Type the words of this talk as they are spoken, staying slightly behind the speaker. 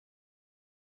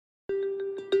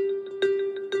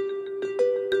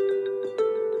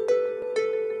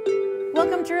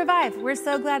Welcome to Revive. We're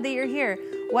so glad that you're here.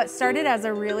 What started as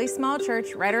a really small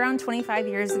church right around 25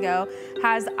 years ago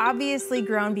has obviously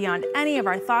grown beyond any of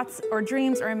our thoughts or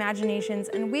dreams or imaginations,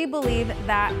 and we believe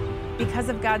that because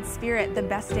of God's Spirit, the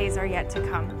best days are yet to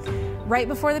come. Right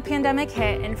before the pandemic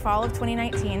hit in fall of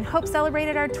 2019, Hope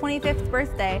celebrated our 25th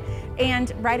birthday,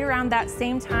 and right around that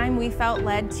same time, we felt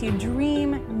led to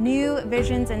dream new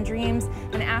visions and dreams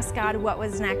and ask God what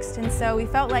was next. And so we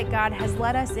felt like God has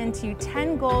led us into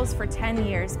 10 goals for 10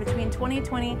 years between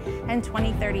 2020 and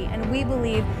 2030, and we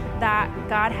believe that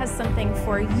God has something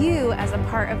for you as a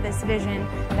part of this vision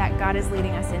that God is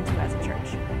leading us into as a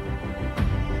church.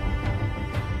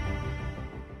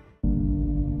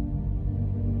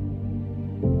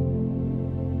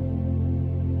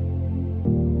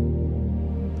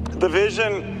 The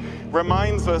vision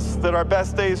reminds us that our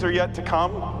best days are yet to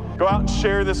come. Go out and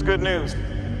share this good news.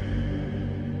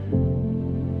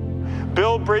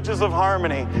 Build bridges of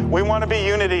harmony. We want to be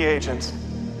unity agents.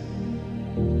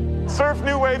 Surf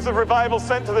new waves of revival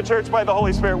sent to the church by the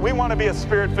Holy Spirit. We want to be a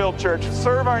Spirit-filled church.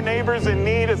 Serve our neighbors in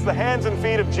need as the hands and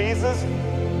feet of Jesus.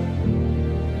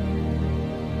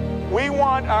 We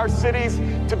want our cities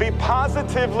to be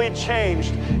positively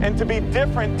changed and to be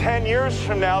different 10 years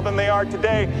from now than they are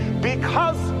today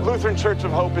because Lutheran Church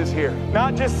of Hope is here.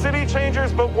 Not just city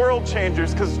changers, but world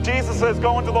changers, because Jesus says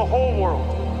go into the whole world.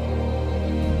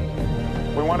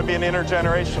 We want to be an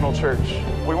intergenerational church.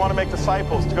 We want to make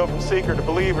disciples to go from seeker to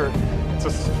believer, to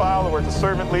follower, to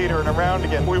servant leader, and around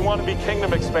again. We want to be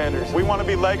kingdom expanders. We want to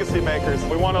be legacy makers.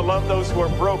 We want to love those who are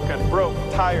broke,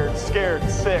 tired, scared,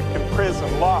 sick, in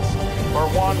prison, lost, or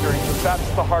wandering. That's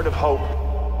the heart of hope.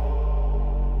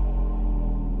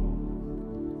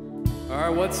 All right,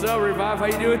 what's up, Revive? How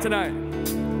you doing tonight?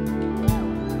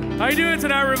 How you doing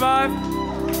tonight, Revive?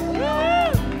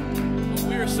 Well,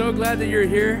 we are so glad that you're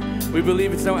here. We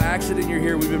believe it's no accident you're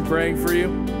here. We've been praying for you.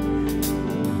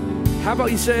 How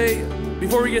about you say,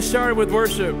 before we get started with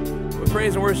worship, with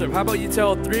praise and worship, how about you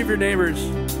tell 3 of your neighbors,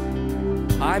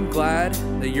 I'm glad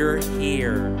that you're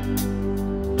here.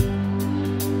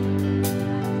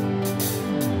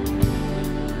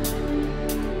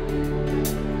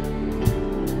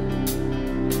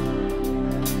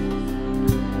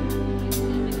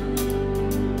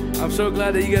 I'm so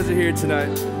glad that you guys are here tonight.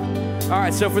 All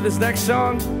right, so for this next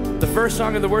song, the first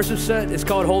song of the worship set is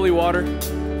called Holy Water.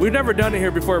 We've never done it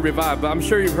here before at Revive, but I'm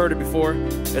sure you've heard it before.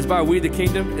 It's by We the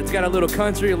Kingdom. It's got a little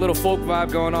country, a little folk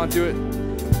vibe going on to it.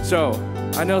 So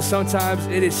I know sometimes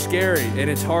it is scary and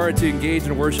it's hard to engage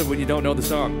in worship when you don't know the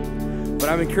song. But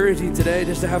I'm encouraging you today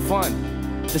just to have fun,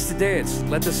 just to dance.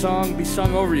 Let the song be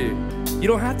sung over you. You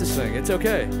don't have to sing, it's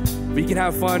okay. But you can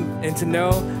have fun and to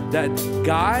know that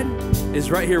God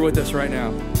is right here with us right now.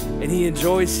 And He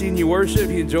enjoys seeing you worship.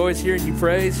 He enjoys hearing you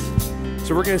praise.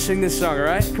 So we're gonna sing this song, all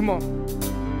right? Come on.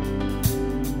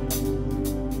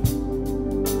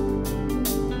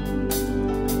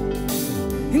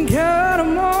 God,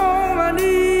 I'm on my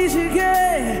knees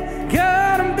again.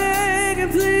 God, I'm begging,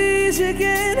 please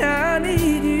again. I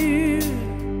need you.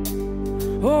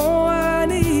 Oh, I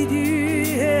need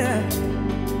you, yeah.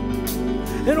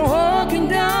 And I'm walking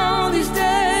down these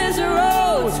desert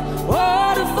roads,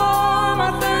 water for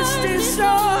my thirsty soul.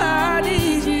 I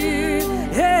need you,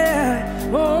 yeah.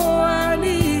 Oh, I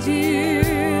need you.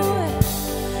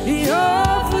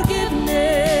 Your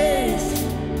forgiveness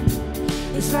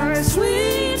is like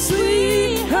sweet,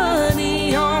 sweet honey.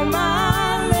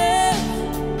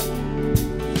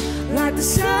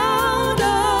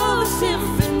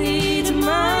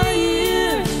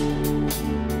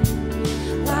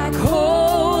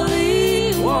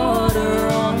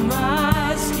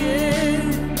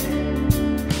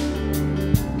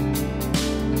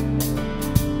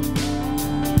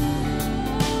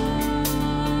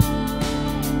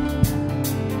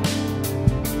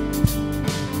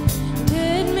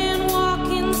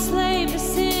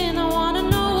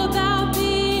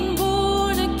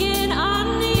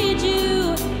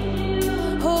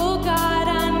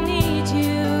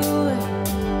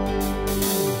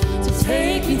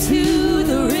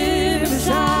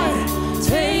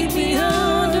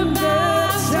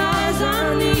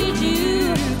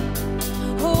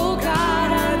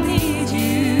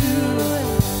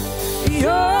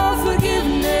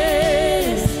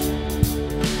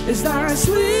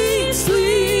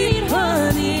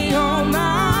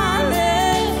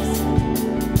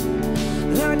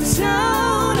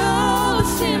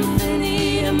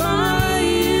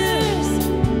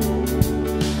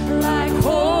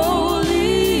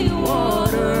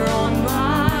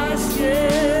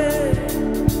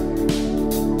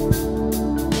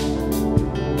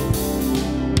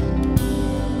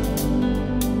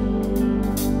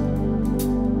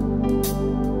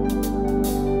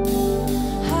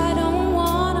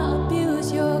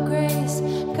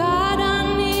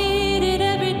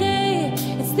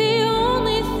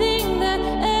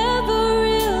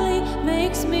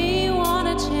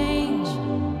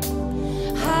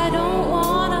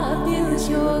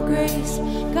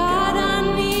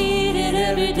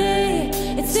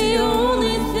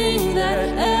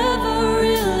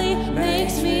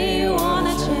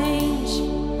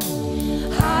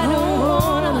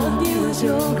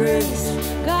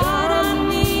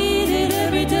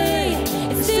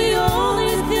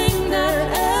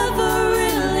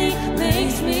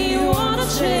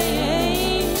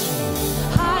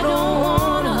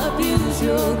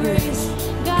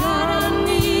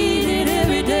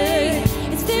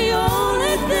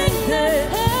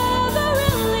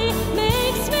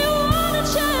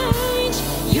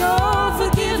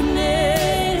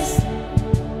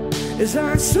 It's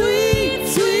like sweet,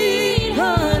 sweet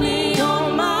honey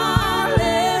on my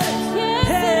lips.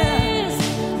 Yes,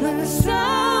 like the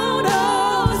sound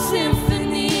of a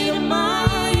symphony in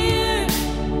my ears,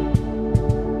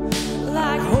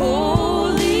 like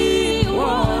holy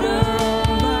water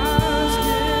on my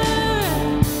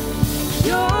skin.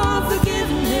 Your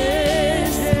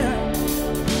forgiveness,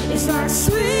 yeah, it's like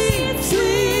sweet,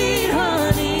 sweet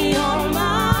honey on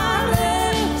my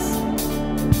lips,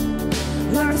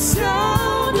 like the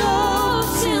sound of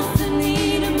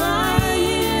symphony to my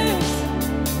ears,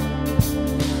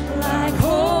 like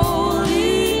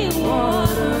holy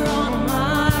water on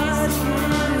my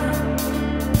skin,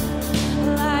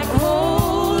 like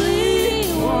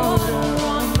holy water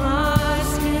on my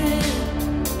skin,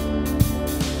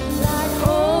 like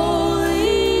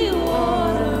holy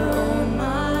water on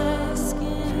my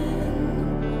skin.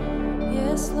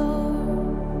 Yes,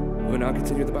 Lord. We'll now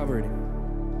continue the Bible reading.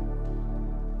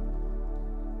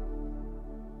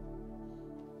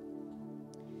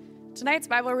 Tonight's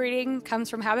Bible reading comes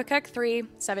from Habakkuk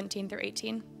 3:17 through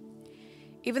 18.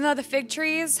 Even though the fig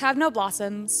trees have no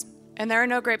blossoms, and there are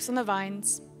no grapes on the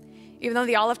vines, even though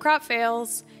the olive crop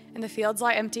fails, and the fields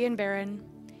lie empty and barren,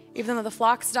 even though the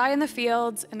flocks die in the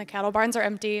fields, and the cattle barns are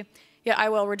empty, yet I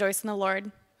will rejoice in the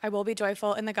Lord. I will be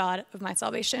joyful in the God of my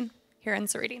salvation. Here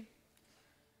ends the reading.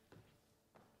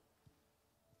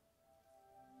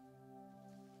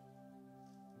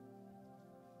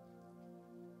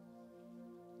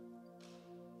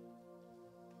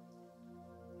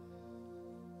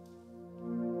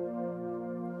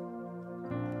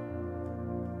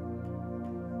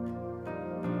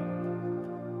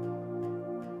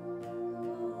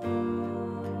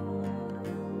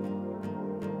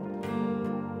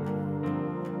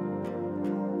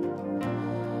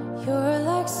 You're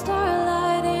like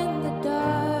starlight in the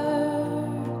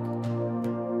dark,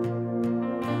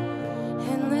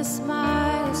 endless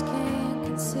smiles can't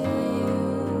conceal you.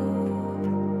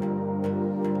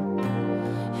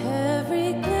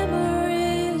 Every glimmer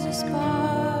is a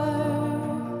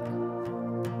spark,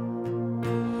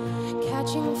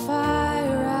 catching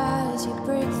fire as you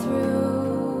break through.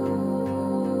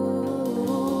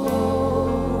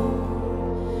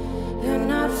 You're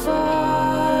not far.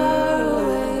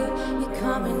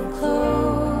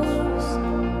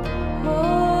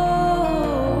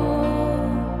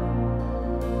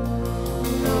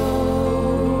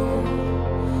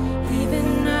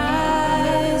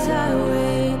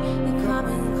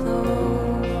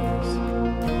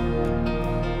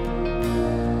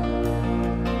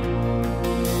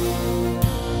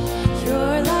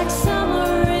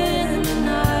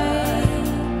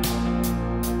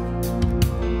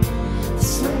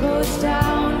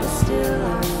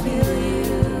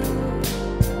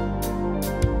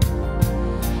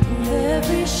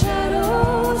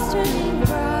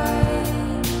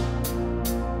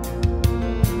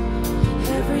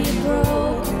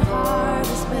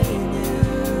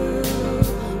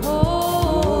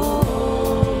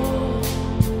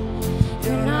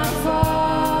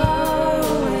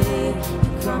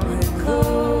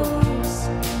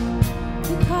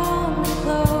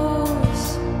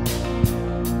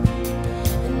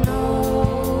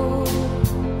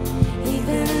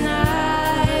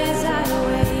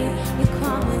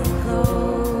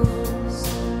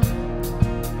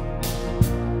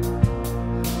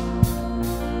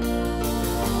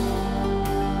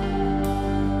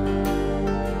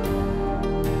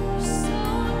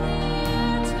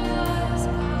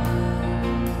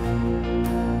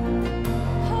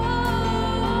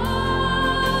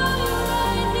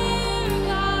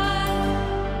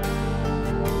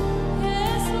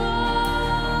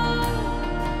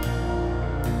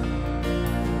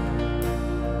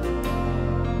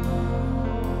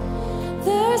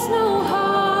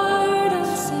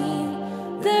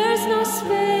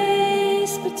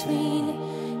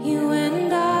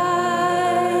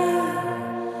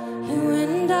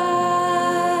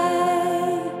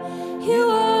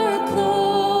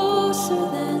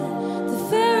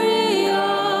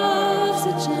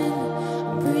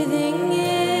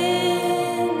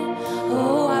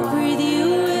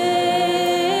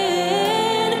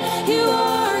 You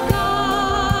are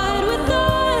God with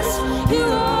us. You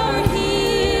are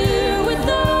here.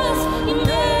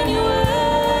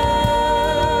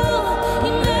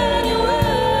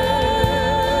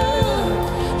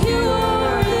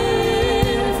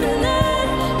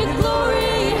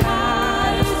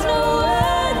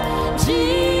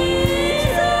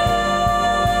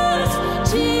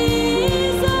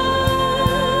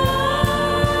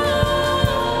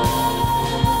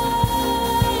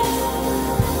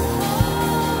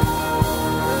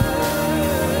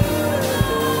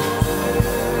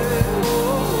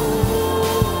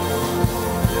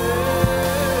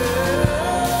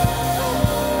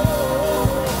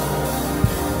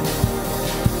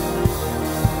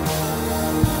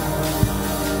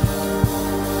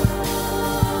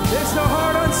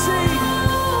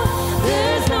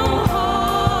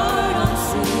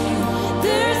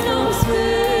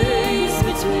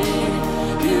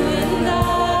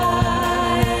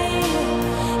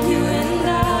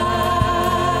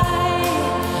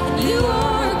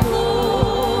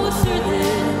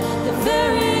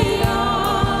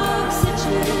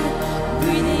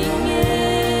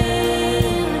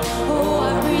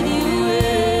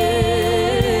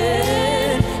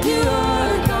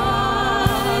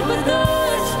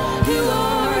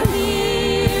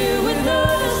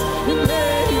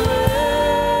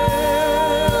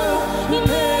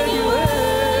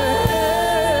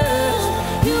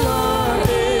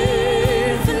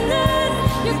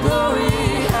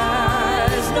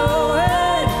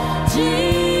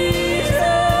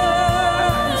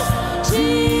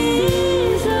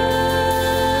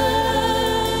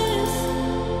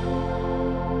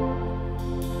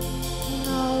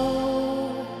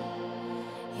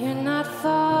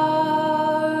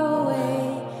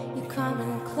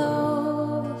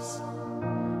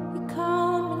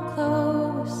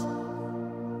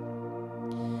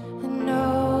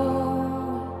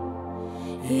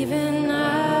 Even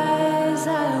as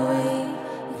I wait,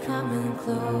 you're coming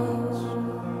close.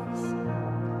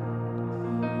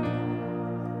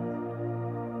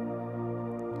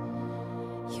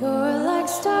 You're like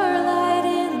starlight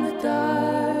in the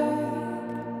dark.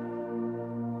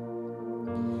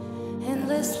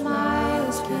 Endless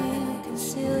smiles can't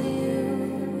conceal you.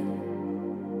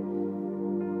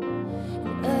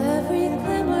 And every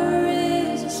glimmer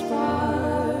is a spark,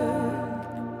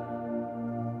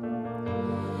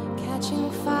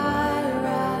 catching fire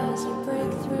as you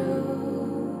break through.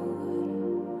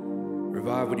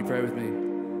 Revive, would you pray with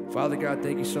me? Father God,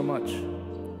 thank you so much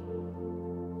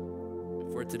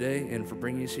for today and for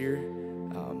bringing us here.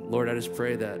 Lord, I just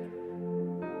pray that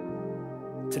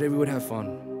today we would have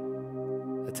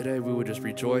fun. That today we would just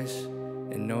rejoice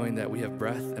in knowing that we have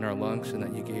breath in our lungs and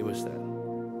that you gave us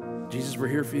that. Jesus, we're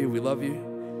here for you. We love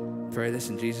you. Pray this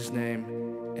in Jesus' name.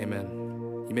 Amen.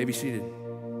 You may be seated.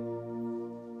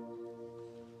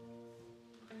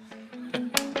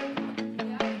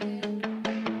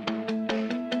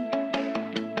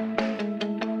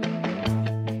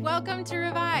 Welcome to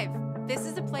Revive. This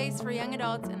is a place for young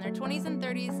adults in their 20s and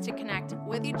 30s to connect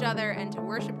with each other and to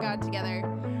worship God together.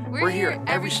 We're here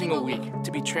every single week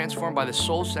to be transformed by the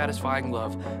soul-satisfying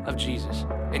love of Jesus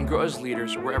and grow as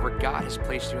leaders wherever God has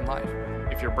placed you in life.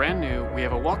 If you're brand new, we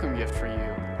have a welcome gift for you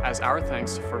as our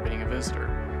thanks for being a visitor.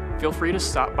 Feel free to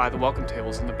stop by the welcome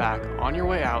tables in the back on your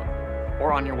way out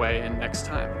or on your way in next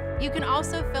time. You can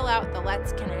also fill out the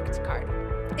Let's Connect card.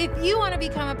 If you want to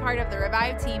become a part of the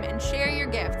Revive team and share your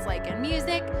gifts like in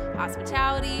music,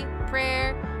 hospitality,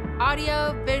 prayer,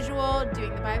 audio, visual,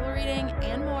 doing the Bible reading,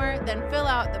 and more, then fill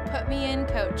out the Put Me In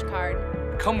Coach card.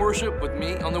 Come worship with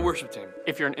me on the worship team.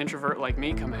 If you're an introvert like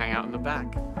me, come hang out in the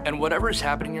back. And whatever is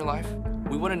happening in your life,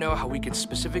 we want to know how we can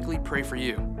specifically pray for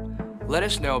you. Let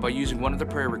us know by using one of the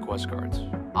prayer request cards.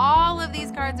 All of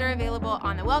these cards are available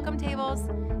on the welcome tables,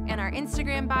 in our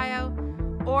Instagram bio,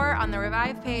 or on the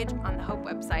Revive page on the Hope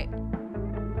website.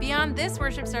 Beyond this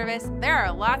worship service, there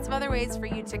are lots of other ways for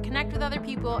you to connect with other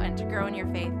people and to grow in your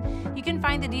faith. You can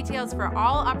find the details for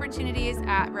all opportunities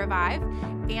at Revive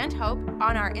and Hope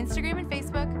on our Instagram and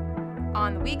Facebook,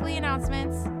 on the weekly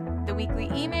announcements, the weekly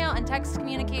email and text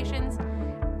communications,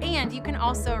 and you can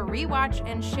also rewatch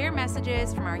and share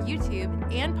messages from our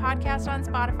YouTube and podcast on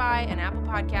Spotify and Apple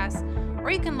Podcasts,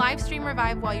 or you can live stream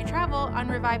Revive while you travel on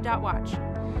revive.watch.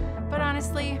 But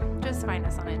honestly, just find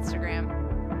us on Instagram.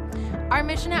 Our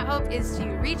mission at Hope is to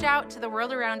reach out to the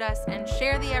world around us and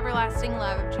share the everlasting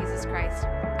love of Jesus Christ.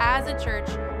 As a church,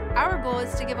 our goal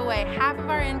is to give away half of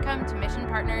our income to mission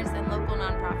partners and local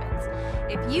nonprofits.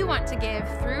 If you want to give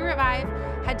through Revive,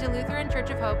 head to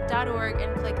LutheranChurchOfHope.org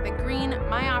and click the green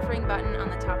My Offering button on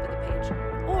the top of the page.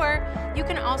 Or you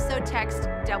can also text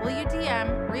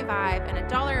WDM Revive and a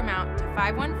dollar amount to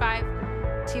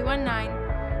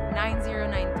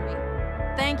 515-219-9093.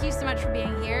 Thank you so much for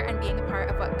being here and being a part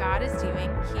of what God is doing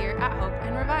here at Hope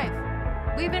and Revive.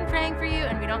 We've been praying for you,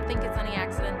 and we don't think it's any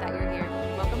accident that you're here.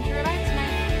 Welcome to Revive tonight.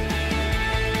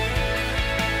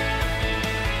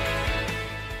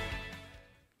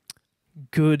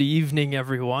 Good evening,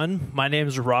 everyone. My name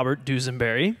is Robert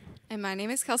Dusenberry. And my name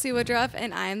is Kelsey Woodruff,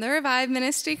 and I am the Revive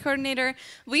Ministry Coordinator.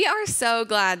 We are so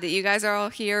glad that you guys are all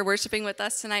here worshiping with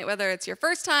us tonight, whether it's your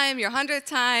first time, your 100th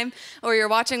time, or you're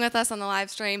watching with us on the live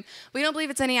stream. We don't believe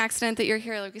it's any accident that you're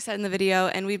here, like we said in the video,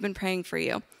 and we've been praying for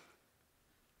you.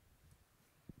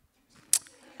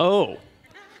 Oh,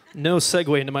 no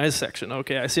segue into my section.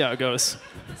 Okay, I see how it goes.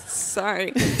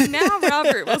 Sorry. Now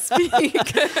Robert will speak.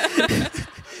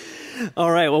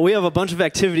 All right, well, we have a bunch of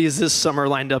activities this summer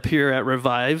lined up here at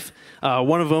Revive.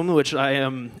 One of them, which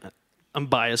I'm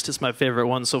biased, it's my favorite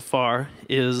one so far,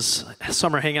 is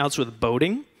summer hangouts with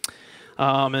boating.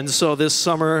 And so this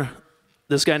summer,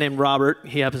 this guy named Robert,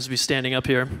 he happens to be standing up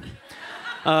here,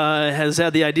 has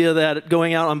had the idea that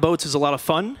going out on boats is a lot of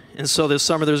fun. And so this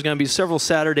summer there's going to be several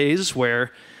Saturdays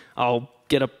where I'll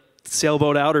get a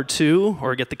sailboat out or two,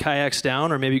 or get the kayaks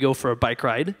down, or maybe go for a bike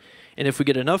ride. And if we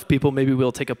get enough people, maybe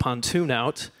we'll take a pontoon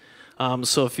out.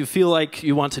 So if you feel like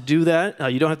you want to do that,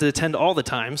 you don't have to attend all the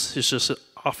times. It's just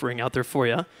offering out there for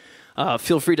you.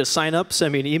 Feel free to sign up,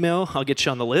 send me an email. I'll get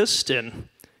you on the list, and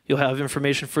you'll have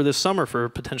information for this summer for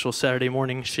potential Saturday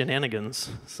morning shenanigans.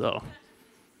 So.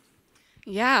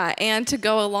 Yeah, and to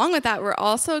go along with that, we're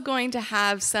also going to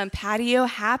have some patio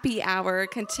happy hour,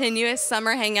 continuous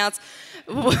summer hangouts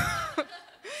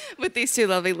with with these two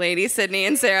lovely ladies, Sydney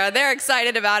and Sarah. They're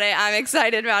excited about it. I'm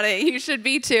excited about it. You should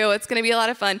be too. It's going to be a lot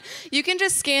of fun. You can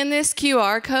just scan this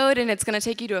QR code and it's going to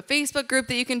take you to a Facebook group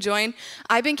that you can join.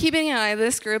 I've been keeping an eye on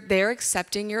this group. They're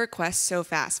accepting your requests so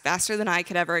fast, faster than I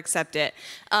could ever accept it.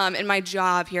 And my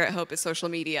job here at Hope is social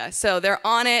media. So they're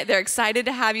on it. They're excited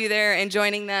to have you there and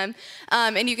joining them.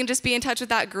 And you can just be in touch with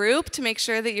that group to make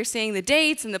sure that you're seeing the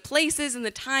dates and the places and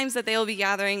the times that they will be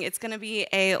gathering. It's going to be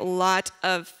a lot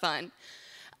of fun.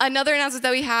 Another announcement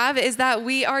that we have is that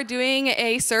we are doing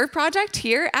a serve project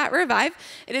here at Revive.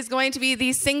 It is going to be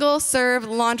the single serve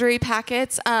laundry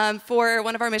packets for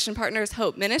one of our mission partners,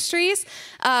 Hope Ministries.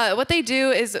 What they do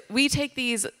is we take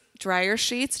these dryer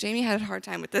sheets. Jamie had a hard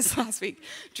time with this last week.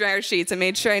 Dryer sheets. I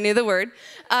made sure I knew the word.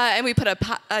 And we put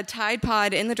a Tide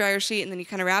Pod in the dryer sheet, and then you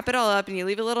kind of wrap it all up, and you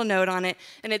leave a little note on it.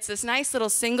 And it's this nice little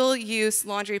single-use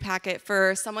laundry packet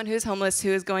for someone who's homeless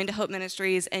who is going to Hope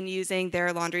Ministries and using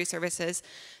their laundry services.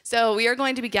 So we are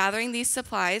going to be gathering these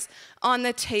supplies. On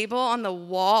the table on the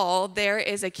wall, there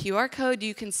is a QR code.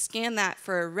 You can scan that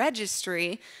for a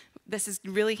registry. This is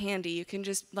really handy. You can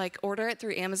just order it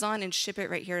through Amazon and ship it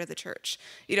right here to the church.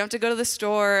 You don't have to go to the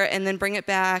store and then bring it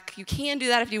back. You can do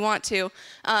that if you want to,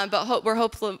 but we're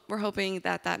hoping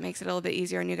that makes it a little bit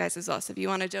easier on you guys as well. So if you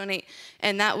want to donate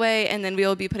in that way, and then we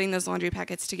will be putting those laundry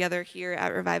packets together here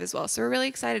at Revive as well. So we're really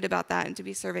excited about that and to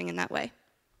be serving in that way.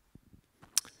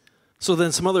 So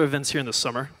then some other events here in the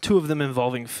summer, 2 of them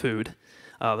involving food.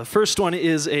 The first one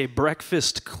is a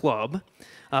breakfast club.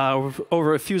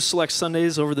 Over a few select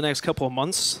Sundays over the next couple of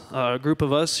months, a group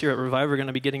of us here at Revive are going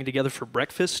to be getting together for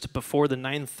breakfast before the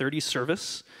 9:30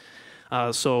 service.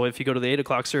 So if you go to the 8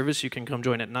 o'clock service, you can come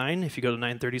join at 9. If you go to the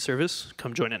 9:30 service,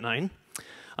 come join at 9.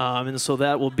 And so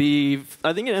that will be,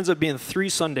 I think it ends up being 3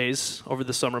 Sundays over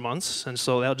the summer months. And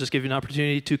so that'll just give you an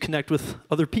opportunity to connect with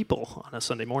other people on a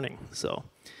Sunday morning. So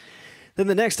then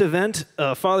the next event,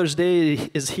 Father's Day,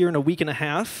 is here in a week and a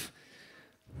half.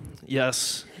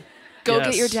 Yes. Go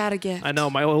get your dad a gift. I know.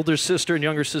 My older sister and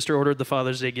younger sister ordered the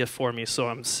Father's Day gift for me, so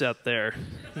I'm set there.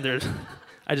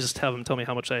 I just have them tell me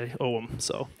how much I owe them.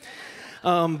 So,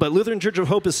 but Lutheran Church of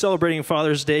Hope is celebrating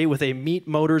Father's Day with a meat,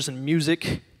 motors, and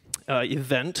music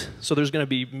event. So there's going to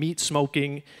be meat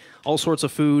smoking, all sorts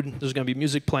of food. There's going to be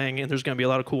music playing, and there's going to be a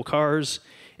lot of cool cars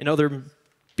and other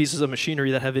pieces of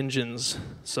machinery that have engines.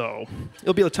 So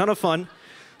it'll be a ton of fun.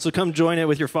 So come join it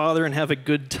with your father and have a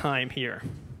good time here.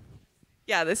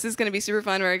 Yeah, this is going to be super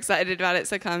fun. We're excited about it,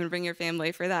 so come and bring your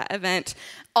family for that event.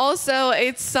 Also,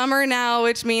 it's summer now,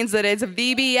 which means that it's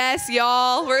VBS,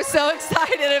 y'all. We're so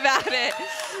excited about it.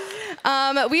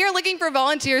 We are looking for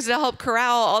volunteers to help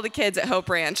corral all the kids at Hope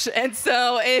Ranch. And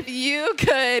so if you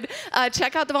could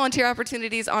check out the volunteer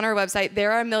opportunities on our website,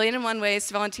 there are 1,000,001 ways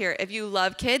to volunteer. If you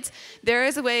love kids, there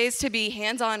is ways to be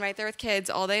hands-on right there with kids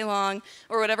all day long,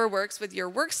 or whatever works with your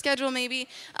work schedule maybe.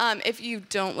 If you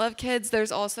don't love kids,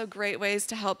 there's also great ways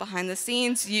to help behind the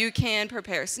scenes. You can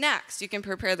prepare snacks. You can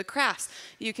prepare the crafts.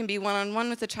 You can be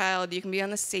one-on-one with a child. You can be on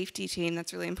the safety team.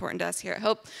 That's really important to us here at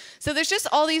Hope. So there's just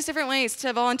all these different ways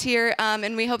to volunteer,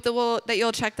 and we hope that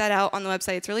you'll check that out on the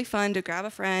website. It's really fun to grab a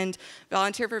friend,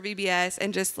 volunteer for VBS,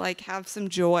 and just have some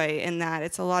joy in that.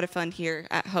 It's a lot of fun here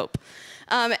at Hope.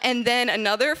 And then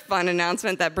another fun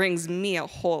announcement that brings me a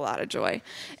whole lot of joy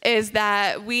is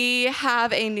that we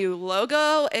have a new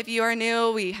logo. If you are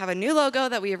new, we have a new logo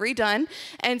that we have redone.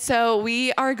 And so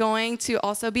we are going to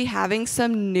also be having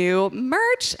some new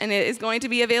merch, and it is going to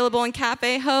be available in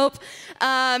Cafe Hope.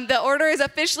 The order is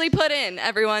officially put in,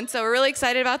 everyone. So we're really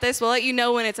excited about this. We'll let you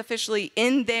know when it's officially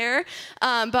in there.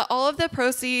 But all of the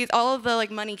proceeds, all of the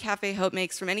money Cafe Hope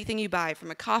makes from anything you buy,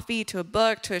 from a coffee to a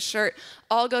book to a shirt,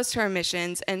 all goes to our missions.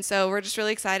 And so we're just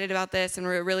really excited about this, and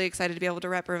we're really excited to be able to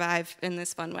rep Revive in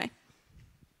this fun way.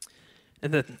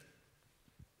 And then,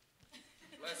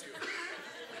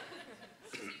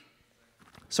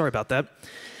 sorry about that.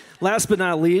 Last but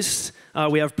not least,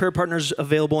 we have prayer partners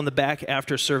available in the back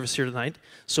after service here tonight.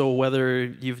 So whether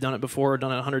you've done it before or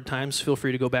done it 100 times, feel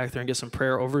free to go back there and get some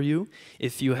prayer over you.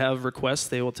 If you have requests,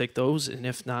 they will take those. And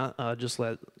if not, just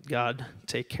let God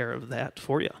take care of that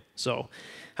for you. So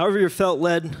however you're felt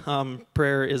led,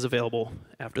 prayer is available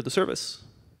after the service.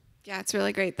 Yeah, it's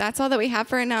really great. That's all that we have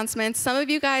for announcements. Some of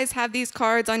you guys have these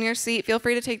cards on your seat. Feel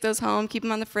free to take those home, keep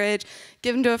them on the fridge,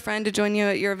 give them to a friend to join you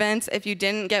at your events. If you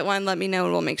didn't get one, let me know,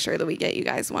 and we'll make sure that we get you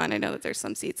guys one. I know that there's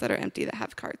some seats that are empty that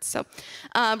have cards. So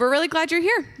we're really glad you're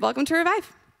here. Welcome to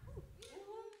Revive.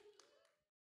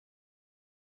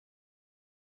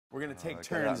 We're going to take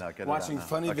turns watching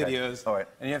funny videos. All right.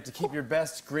 And you have to keep your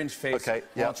best Grinch face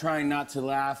while trying not to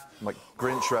laugh. My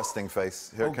Grinch resting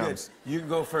face. Here it comes. Good. You can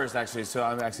go first, actually, so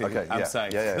I'm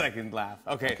psyched. Yeah. I can laugh.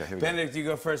 Okay, Benedict, you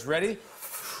go first. Ready?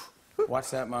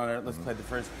 Watch that monitor. Let's play the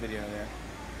first video there.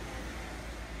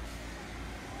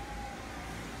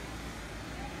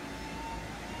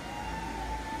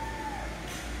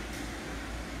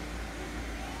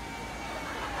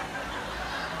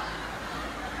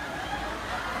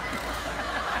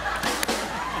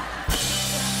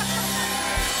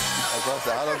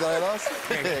 How long did I last?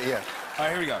 Yeah. All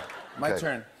right, here we go. My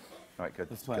turn. All right, good.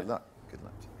 Let's play. Good luck. Good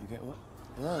luck. You get what?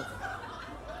 Hello.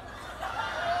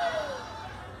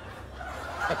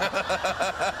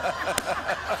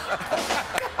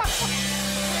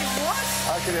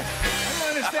 I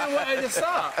don't understand what I just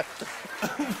saw.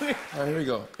 All right, here we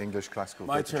go. English classical.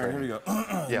 My turn. Here we go.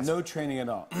 Yes. No training at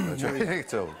all. No training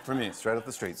at all. For me. Straight off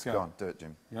the streets. Go on, do it,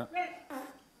 Jim. Yeah.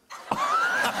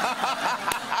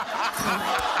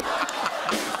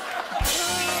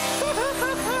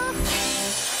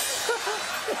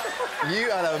 You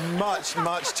had a much,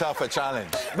 much tougher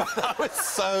challenge. That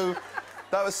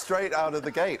was straight out of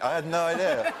the gate. I had no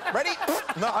idea. Ready?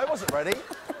 No, I wasn't ready.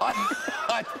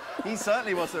 He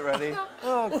certainly wasn't ready.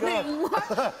 Oh, God. Wait,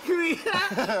 what?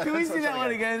 Can we see that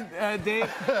one again,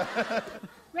 Dave?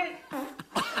 Ready.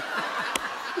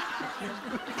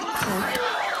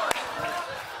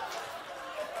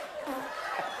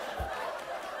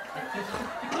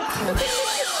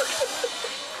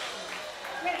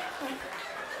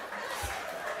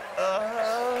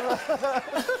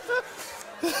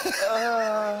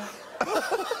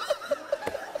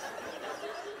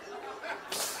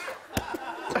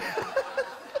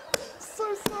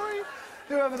 So sorry.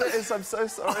 Whoever that is, I'm so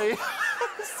sorry. I'm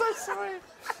so sorry.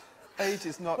 Age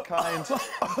is not kind.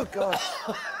 Oh, God.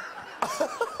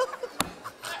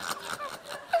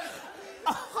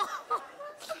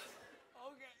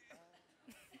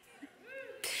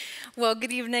 Well,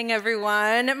 good evening,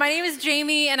 everyone. My name is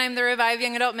Jamie, and I'm the Revive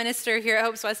Young Adult Minister here at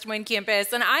Hope's West Des Moines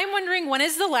campus. And I'm wondering, when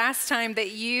is the last time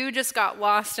that you just got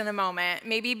lost in a moment?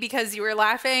 Maybe because you were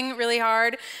laughing really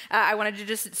hard. I wanted to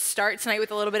just start tonight with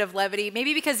a little bit of levity.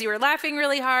 Maybe because you were laughing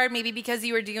really hard. Maybe because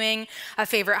you were doing a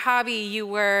favorite hobby. You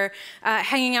were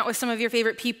hanging out with some of your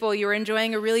favorite people. You were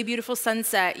enjoying a really beautiful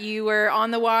sunset. You were on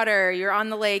the water. You're on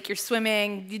the lake. You're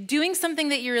swimming. You're doing something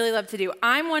that you really love to do.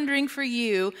 I'm wondering for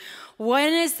you,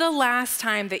 when is the last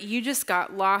time that you just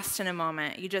got lost in a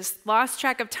moment? You just lost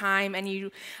track of time, and you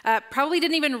probably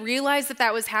didn't even realize that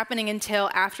that was happening until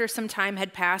after some time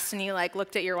had passed and you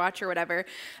looked at your watch or whatever.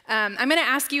 I'm going to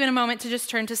ask you in a moment to just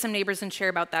turn to some neighbors and share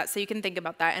about that, so you can think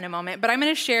about that in a moment. But I'm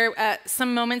going to share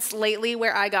some moments lately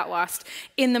where I got lost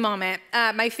in the moment.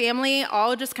 My family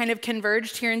all just kind of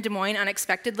converged here in Des Moines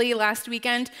unexpectedly last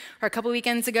weekend, or a couple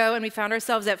weekends ago, and we found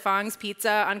ourselves at Fong's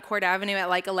Pizza on Court Avenue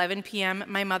at 11 p.m.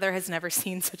 My mother has never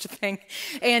seen such a thing.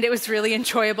 And it was really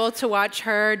enjoyable to watch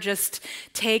her just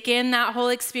take in that whole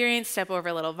experience, step over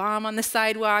a little vom on the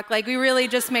sidewalk. We really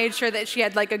just made sure that she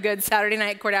had a good Saturday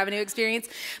night Court Avenue experience.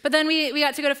 But then we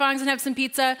got to go to Fong's and have some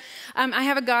pizza. I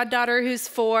have a goddaughter who's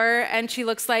 4, and she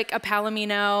looks like a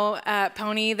Palomino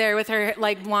pony there with her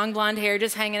long blonde hair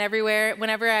just hanging everywhere.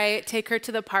 Whenever I take her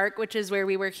to the park, which is where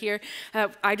we were here,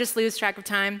 I just lose track of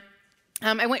time.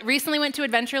 I recently went to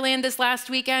Adventureland this last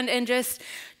weekend and just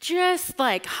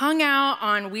hung out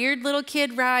on weird little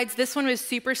kid rides. This one was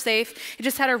super safe. It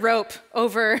just had a rope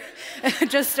over,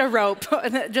 just a rope.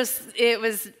 It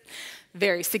was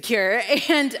very secure.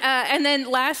 And then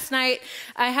last night,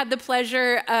 I had the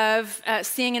pleasure of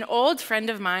seeing an old friend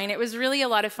of mine. It was really a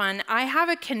lot of fun. I have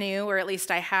a canoe, or at least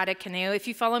I had a canoe. If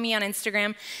you follow me on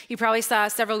Instagram, you probably saw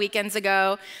several weekends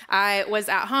ago, I was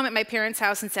at home at my parents'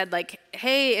 house and said,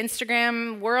 hey,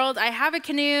 Instagram world, I have a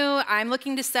canoe. I'm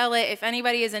looking to sell it if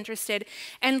anybody is interested.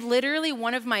 And literally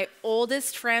one of my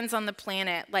oldest friends on the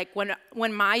planet,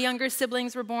 when my younger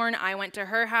siblings were born, I went to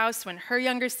her house. When her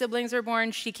younger siblings were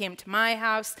born, she came to my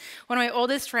house. One of my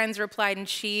oldest friends replied, and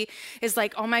she is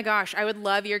like, oh my gosh, I would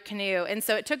love your canoe. And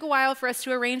so it took a while for us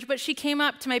to arrange, but she came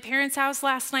up to my parents' house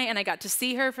last night, and I got to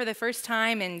see her for the first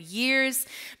time in years,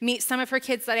 meet some of her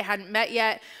kids that I hadn't met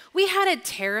yet. We had a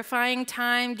terrifying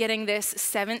time getting this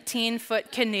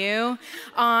 17-foot canoe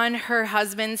on her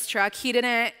husband's truck. He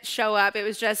didn't show up. It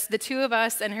was just the two of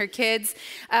us and her kids.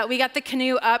 We got the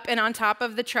canoe up and on top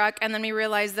of the truck, and then we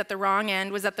realized that the wrong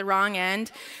end was at the wrong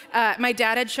end. My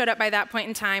dad had showed up by that point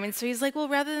in time, and so he's like, well,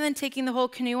 rather than taking the whole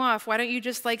canoe off, why don't you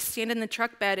just stand in the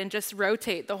truck bed and just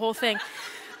rotate the whole thing?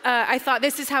 I thought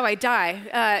this is how I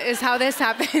die, is how this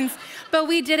happens. But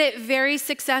we did it very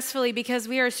successfully because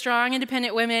we are strong,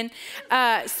 independent women.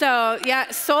 So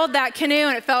yeah, sold that canoe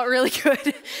and it felt really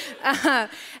good.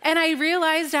 And I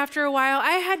realized after a while,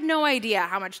 I had no idea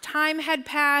how much time had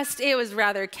passed. It was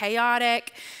rather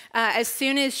chaotic. As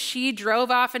soon as she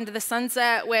drove off into the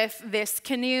sunset with this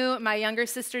canoe, my younger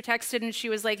sister texted and she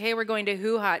was like, hey, we're going to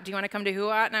Huhat. Do you want to come to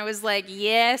Huhat? And I was like,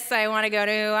 yes, I want to go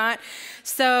to Huhat.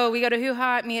 So we go to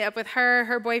Huhat, meet up with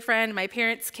her boyfriend. My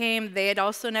parents came. They had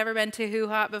also never been to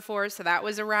Huhat before, so that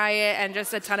was a riot and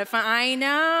just a ton of fun. I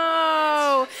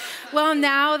know. Well,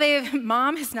 now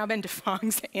Mom has now been to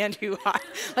Fongs and Huhat.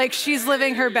 Like, she's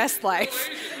living her best life.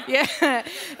 Yeah.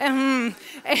 And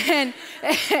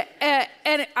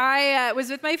I was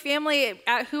with my family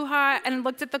at Huhat and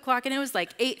looked at the clock and it was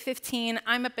like 8:15.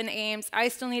 I'm up in Ames. I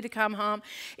still need to come home.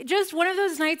 Just one of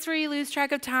those nights where you lose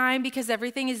track of time because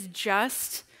everything is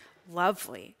just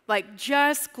lovely, like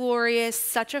just glorious,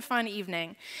 such a fun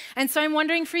evening. And so I'm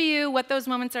wondering for you what those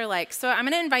moments are like. So I'm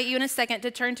going to invite you in a second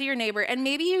to turn to your neighbor and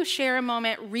maybe you share a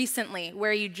moment recently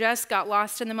where you just got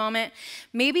lost in the moment.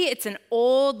 Maybe it's an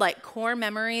old like core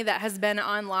memory that has been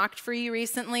unlocked for you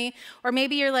recently. Or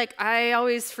maybe you're like, I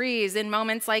always freeze in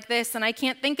moments like this and I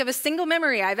can't think of a single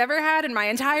memory I've ever had in my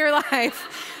entire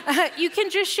life. You can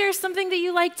just share something that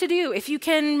you like to do if you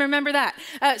can remember that.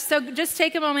 So just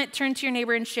take a moment, turn to your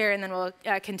neighbor and share, and then we'll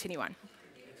continue on.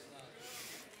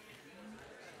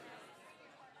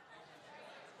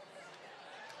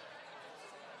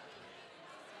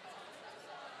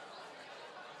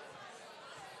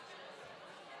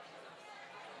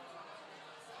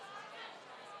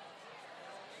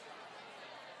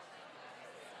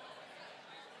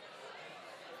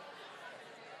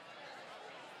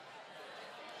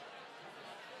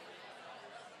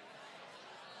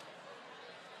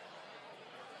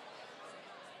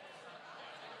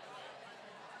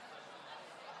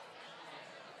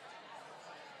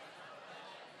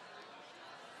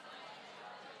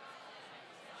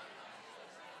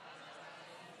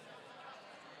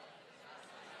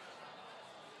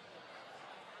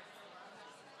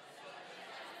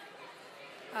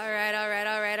 All right.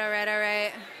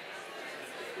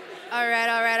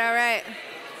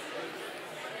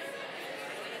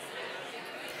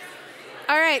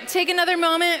 All right, take another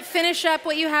moment, finish up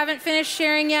what you haven't finished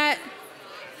sharing yet.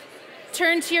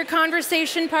 Turn to your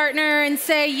conversation partner and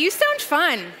say, you sound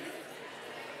fun.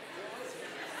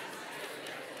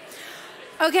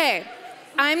 Okay,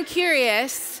 I'm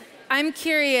curious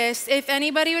if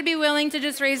anybody would be willing to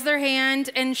just raise their hand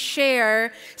and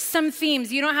share some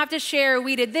themes. You don't have to share,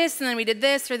 we did this and then we did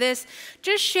this or this.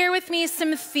 Just share with me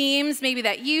some themes maybe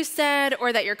that you said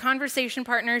or that your conversation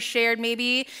partner shared.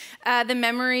 Maybe the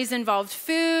memories involved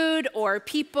food or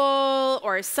people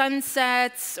or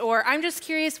sunsets, or I'm just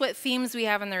curious what themes we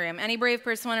have in the room. Any brave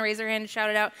person want to raise their hand and shout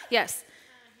it out? Yes.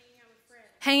 Hanging out with friends.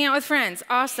 Hanging out with friends.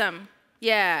 Awesome.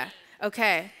 Yeah.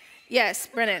 Okay. Yes,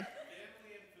 Brennan.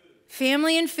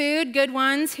 Family and food, good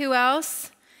ones. Who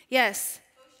else? Yes.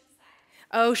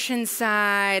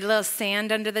 Oceanside. A little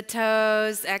sand under the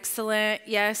toes. Excellent.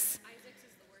 Yes.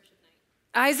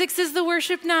 Isaac's is the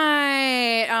worship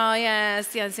night. Oh,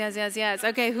 yes.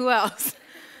 Okay, who else?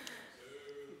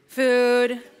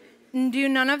 Food. Do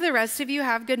none of the rest of you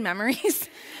have good memories?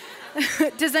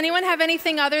 Does anyone have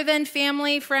anything other than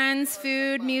family, friends,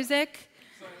 food, music?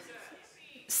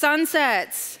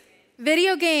 Sunsets.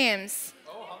 Video games.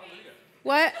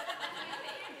 What?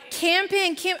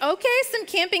 Camping. Okay, some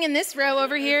camping in this row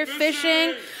over here.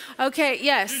 Fishing. Okay,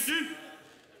 yes.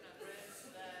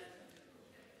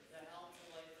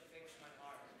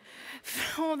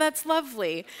 Oh, that's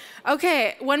lovely.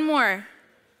 Okay, one more.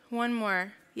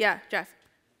 Yeah, Jeff.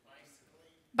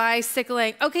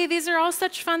 Bicycling. Okay, these are all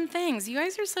such fun things. You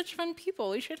guys are such fun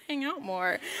people. We should hang out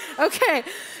more. Okay,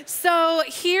 so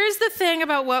here's the thing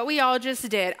about what we all just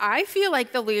did. I feel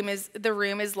like the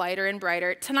room is lighter and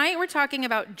brighter. Tonight we're talking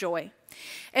about joy.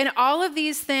 And all of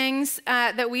these things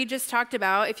that we just talked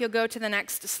about, if you'll go to the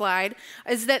next slide,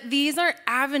 is that these are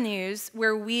avenues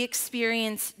where we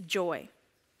experience joy.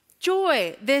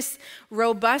 Joy, this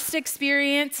robust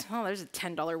experience, oh, there's a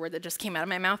 $10 word that just came out of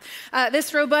my mouth.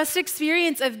 This robust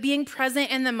experience of being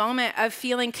present in the moment, of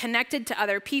feeling connected to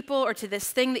other people or to this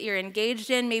thing that you're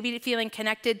engaged in, maybe feeling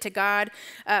connected to God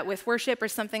with worship or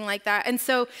something like that. And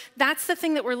so that's the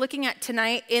thing that we're looking at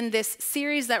tonight in this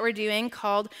series that we're doing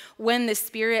called When the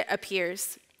Spirit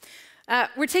Appears.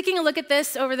 We're taking a look at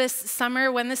this over this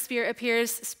summer when the Spirit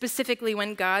appears, specifically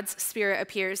when God's Spirit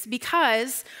appears,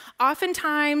 because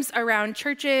oftentimes around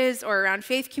churches or around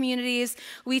faith communities,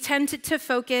 we tend to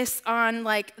focus on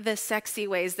like the sexy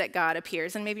ways that God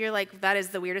appears. And maybe you're like, that is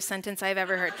the weirdest sentence I've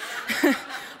ever heard.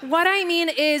 What I mean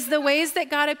is the ways that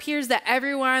God appears that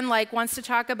everyone like wants to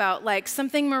talk about, like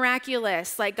something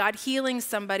miraculous, like God healing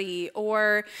somebody,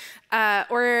 or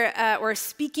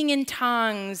speaking in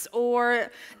tongues, or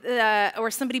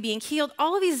somebody being healed.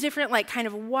 All of these different, like, kind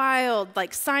of wild,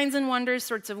 like signs and wonders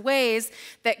sorts of ways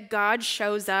that God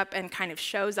shows up and kind of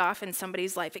shows off in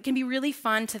somebody's life. It can be really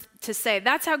fun to say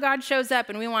that's how God shows up,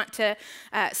 and we want to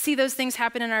see those things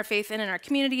happen in our faith and in our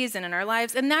communities and in our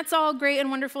lives, and that's all great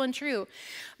and wonderful and true.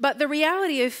 But the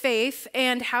reality of faith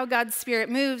and how God's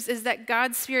Spirit moves is that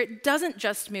God's Spirit doesn't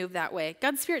just move that way.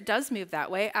 God's Spirit does move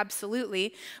that way,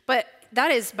 absolutely, but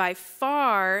that is by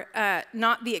far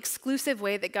not the exclusive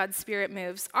way that God's Spirit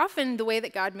moves. Often the way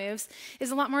that God moves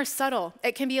is a lot more subtle.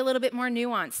 It can be a little bit more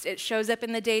nuanced. It shows up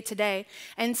in the day-to-day,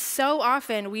 and so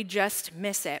often we just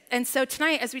miss it. And so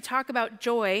tonight, as we talk about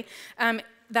joy,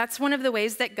 that's one of the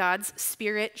ways that God's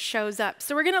Spirit shows up.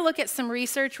 So we're going to look at some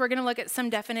research, we're going to look at some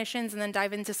definitions, and then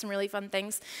dive into some really fun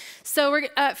things. So we're,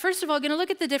 first of all, going to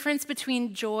look at the difference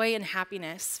between joy and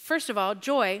happiness. First of all,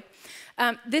 joy.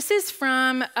 This is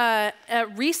from a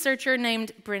researcher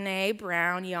named Brené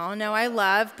Brown. Y'all know I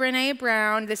love Brené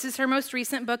Brown. This is her most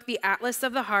recent book, The Atlas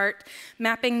of the Heart,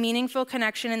 Mapping Meaningful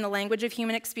Connection in the Language of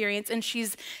Human Experience. And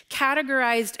she's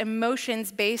categorized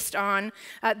emotions based on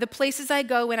the places I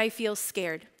go when I feel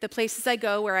scared, the places I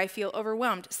go where I feel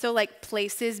overwhelmed. So like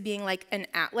places being like an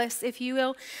atlas, if you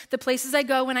will, the places I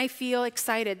go when I feel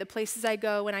excited, the places I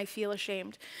go when I feel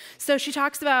ashamed. So she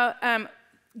talks about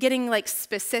getting like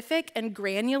specific and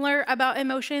granular about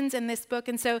emotions in this book.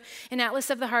 And so in Atlas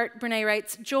of the Heart, Brené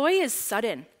writes, joy is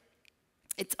sudden.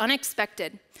 It's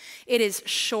unexpected. It is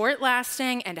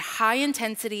short-lasting and high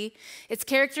intensity. It's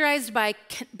characterized by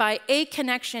a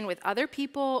connection with other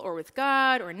people or with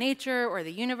God or nature or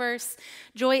the universe.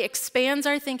 Joy expands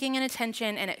our thinking and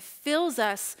attention, and it fills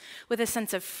us with a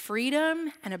sense of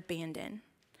freedom and abandon.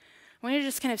 I want you to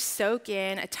just kind of soak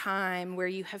in a time where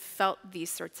you have felt these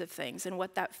sorts of things and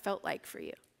what that felt like for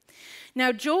you.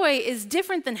 Now, joy is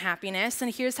different than happiness,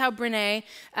 and here's how Brené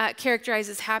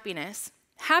characterizes happiness.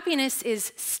 Happiness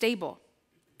is stable,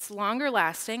 it's longer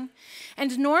lasting,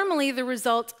 and normally the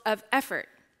result of effort.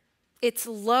 It's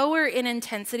lower in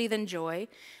intensity than joy,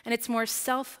 and it's more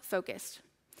self-focused.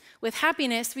 With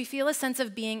happiness, we feel a sense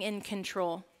of being in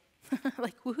control.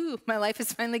 Like, woohoo, my life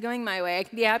is finally going my way, I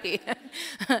can be happy.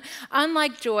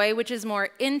 Unlike joy, which is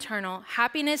more internal,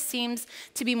 happiness seems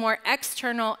to be more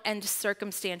external and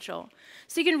circumstantial.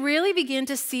 So you can really begin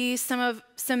to see some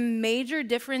major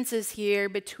differences here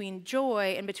between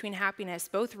joy and between happiness,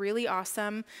 both really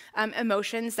awesome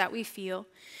emotions that we feel.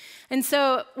 And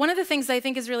so one of the things I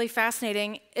think is really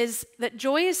fascinating is that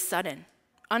joy is sudden,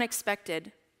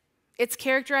 unexpected. It's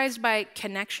characterized by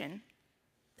connection.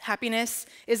 Happiness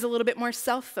is a little bit more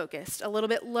self-focused, a little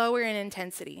bit lower in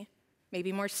intensity,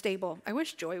 maybe more stable. I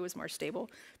wish joy was more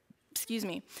stable. Excuse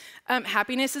me.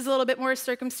 Happiness is a little bit more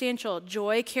circumstantial.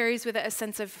 Joy carries with it a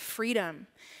sense of freedom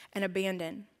and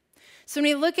abandon. So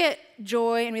when we look at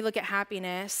joy and we look at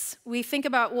happiness, we think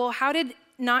about, well, how did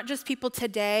not just people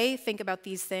today think about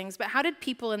these things, but how did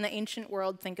people in the ancient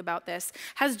world think about this?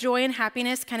 Has joy and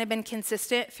happiness kind of been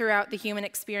consistent throughout the human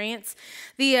experience?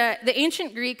 The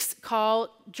ancient Greeks call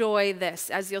joy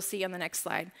this, as you'll see on the next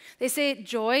slide. They say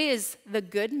joy is the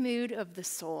good mood of the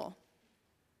soul.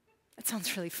 That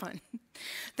sounds really fun.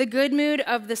 The good mood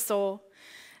of the soul.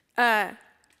 And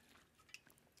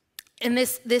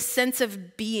this sense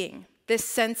of being, this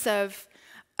sense of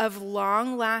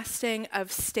long-lasting,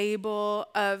 of stable,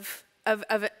 of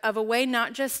a way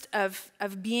not just of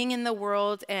being in the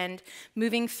world and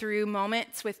moving through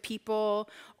moments with people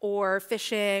or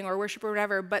fishing or worship or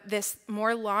whatever, but this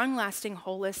more long-lasting,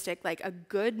 holistic, like a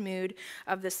good mood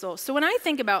of the soul. So when I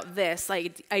think about this,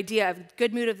 like idea of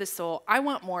good mood of the soul, I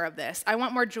want more of this. I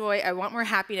want more joy. I want more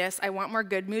happiness. I want more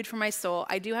good mood for my soul.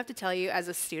 I do have to tell you, as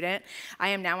a student, I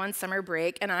am now on summer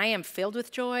break, and I am filled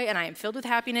with joy, and I am filled with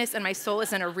happiness, and my soul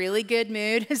is in a really good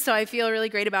mood, so I feel really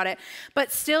great about it.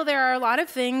 But still, there are a lot of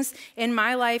things in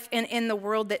my life and in the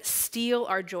world that steal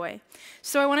our joy.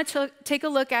 So I want to take a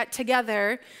look at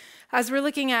together as we're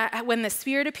looking at when the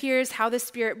Spirit appears, how the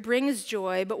Spirit brings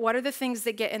joy, but what are the things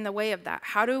that get in the way of that?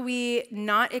 How do we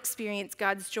not experience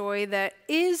God's joy that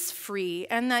is free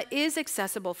and that is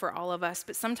accessible for all of us,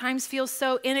 but sometimes feels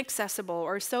so inaccessible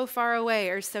or so far away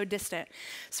or so distant?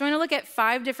 So we're going to look at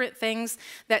 5 different things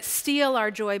that steal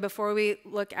our joy before we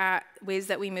look at ways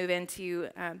that we move into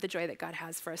the joy that God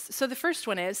has for us. So the first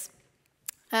one is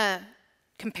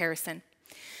comparison.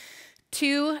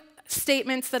 2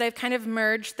 statements that I've kind of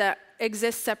merged that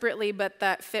exist separately but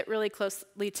that fit really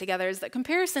closely together is that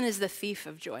comparison is the thief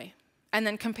of joy. And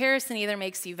then comparison either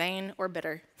makes you vain or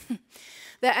bitter.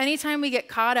 That anytime we get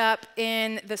caught up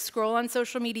in the scroll on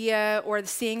social media or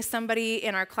seeing somebody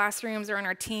in our classrooms or in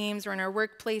our teams or in our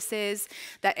workplaces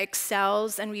that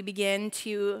excels and we begin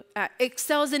to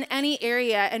excels in any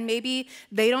area, and maybe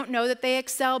they don't know that they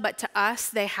excel, but to us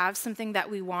they have something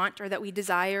that we want or that we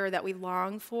desire or that we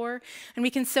long for. And we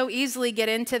can so easily get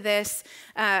into this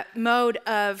mode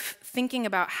of thinking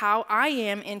about how I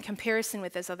am in comparison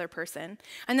with this other person.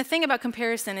 And the thing about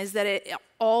comparison is that it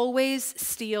always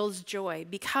steals joy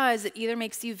because it either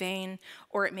makes you vain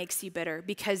or it makes you bitter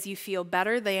because you feel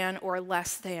better than or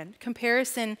less than.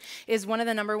 Comparison is one of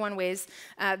the number one ways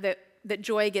that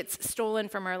joy gets stolen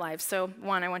from our lives. So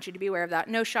one, I want you to be aware of that.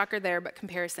 No shocker there, but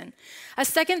comparison. A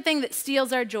second thing that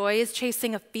steals our joy is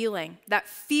chasing a feeling. That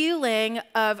feeling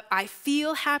of I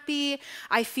feel happy,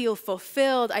 I feel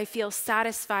fulfilled, I feel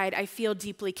satisfied, I feel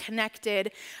deeply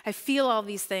connected, I feel all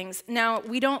these things. Now,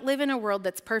 we don't live in a world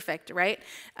that's perfect, right?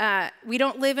 We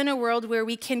don't live in a world where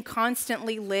we can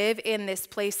constantly live in this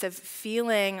place of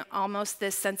feeling almost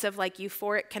this sense of like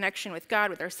euphoric connection with God,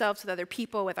 with ourselves, with other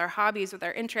people, with our hobbies, with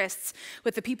our interests,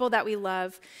 with the people that we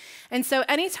love. And so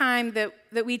anytime that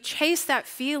we chase that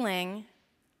feeling,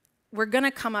 we're going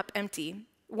to come up empty.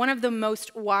 One of the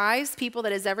most wise people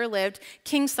that has ever lived,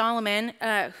 King Solomon,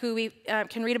 who we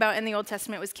can read about in the Old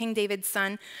Testament, was King David's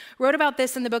son, wrote about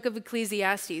this in the book of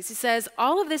Ecclesiastes. He says,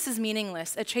 all of this is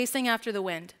meaningless, a chasing after the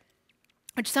wind.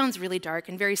 Which sounds really dark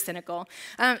and very cynical.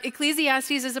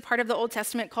 Ecclesiastes is a part of the Old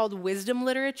Testament called wisdom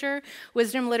literature.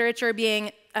 Wisdom literature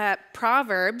being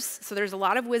Proverbs, so there's a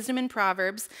lot of wisdom in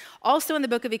Proverbs. Also in the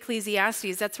book of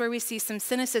Ecclesiastes, that's where we see some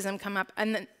cynicism come up.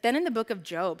 And then in the book of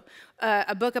Job,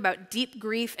 a book about deep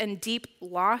grief and deep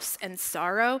loss and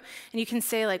sorrow. And you can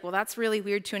say like, well, that's really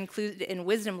weird to include in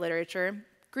wisdom literature.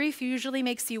 Grief usually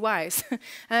makes you wise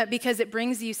because it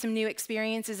brings you some new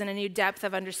experiences and a new depth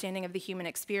of understanding of the human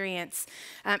experience.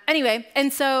 Anyway,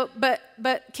 and so, but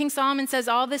King Solomon says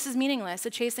all this is meaningless, a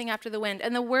chasing after the wind.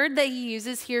 And the word that he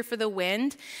uses here for the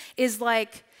wind is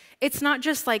like, it's not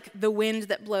just like the wind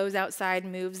that blows outside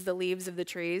moves the leaves of the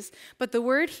trees, but the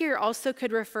word here also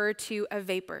could refer to a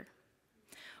vapor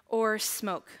or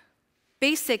smoke.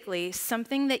 Basically,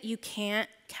 something that you can't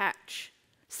catch.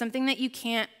 Something that you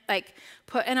can't like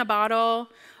put in a bottle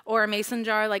or a mason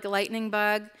jar like a lightning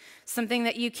bug. Something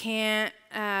that you can't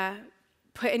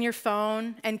put in your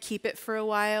phone and keep it for a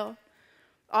while.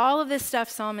 All of this stuff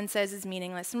Solomon says is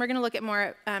meaningless. And we're going to look at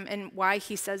more and why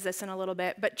he says this in a little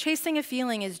bit. But chasing a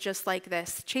feeling is just like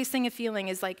this. Chasing a feeling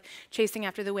is like chasing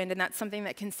after the wind. And that's something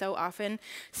that can so often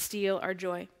steal our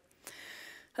joy.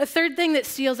 A third thing that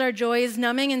steals our joy is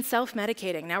numbing and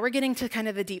self-medicating. Now we're getting to kind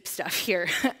of the deep stuff here.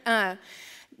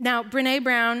 Now, Brené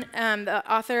Brown, the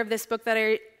author of this book that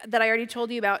I already told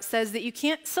you about, says that you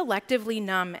can't selectively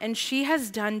numb, and she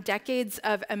has done decades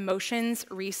of emotions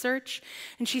research,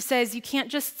 and she says you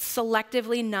can't just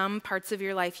selectively numb parts of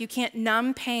your life. You can't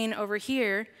numb pain over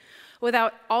here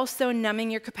without also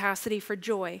numbing your capacity for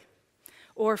joy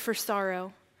or for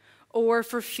sorrow or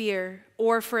for fear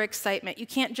or for excitement. You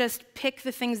can't just pick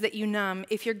the things that you numb.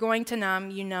 If you're going to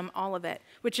numb, you numb all of it,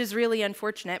 which is really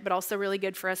unfortunate, but also really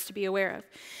good for us to be aware of.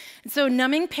 And so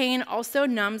numbing pain also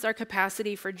numbs our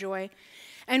capacity for joy.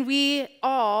 And we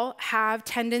all have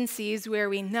tendencies where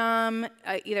we numb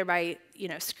either by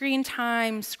screen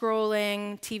time,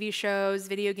 scrolling, TV shows,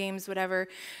 video games, whatever.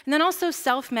 And then also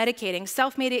self-medicating.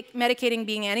 Self-medicating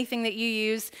being anything that you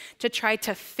use to try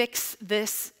to fix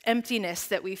this emptiness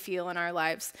that we feel in our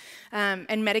lives. And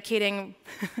medicating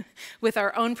with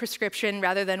our own prescription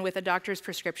rather than with a doctor's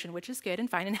prescription, which is good and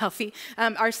fine and healthy.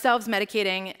 Ourselves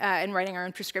medicating and writing our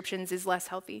own prescriptions is less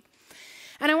healthy.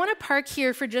 And I want to park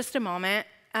here for just a moment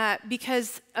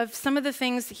because of some of the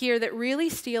things here that really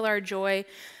steal our joy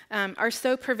are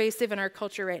so pervasive in our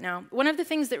culture right now. One of the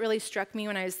things that really struck me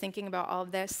when I was thinking about all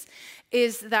of this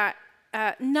is that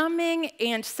numbing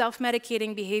and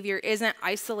self-medicating behavior isn't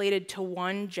isolated to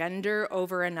one gender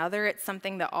over another. It's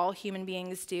something that all human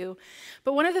beings do.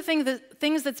 But one of the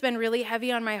things that's been really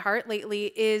heavy on my heart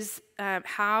lately is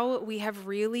how we have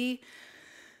really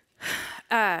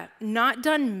not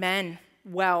done men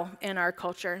well in our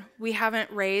culture. We haven't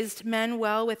raised men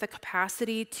well with the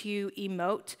capacity to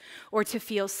emote or to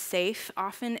feel safe,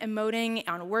 often emoting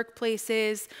on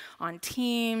workplaces, on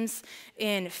teams,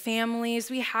 in families.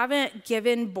 We haven't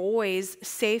given boys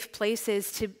safe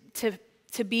places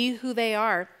to be who they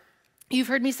are. You've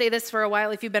heard me say this for a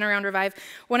while if you've been around Revive.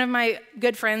 One of my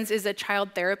good friends is a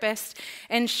child therapist,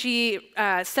 and she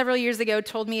several years ago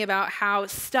told me about how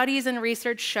studies and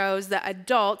research shows that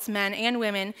adults, men and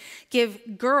women,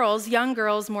 give girls, young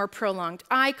girls, more prolonged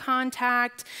eye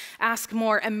contact, ask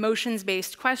more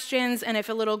emotions-based questions, and if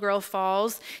a little girl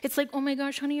falls, it's like, oh my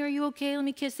gosh, honey, are you okay? Let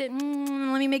me kiss it. Let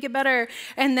me make it better.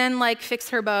 And then like fix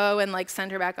her bow and like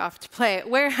send her back off to play.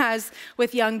 Whereas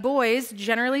with young boys,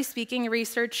 generally speaking,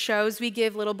 research shows we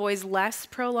give little boys less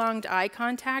prolonged eye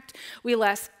contact. We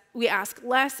ask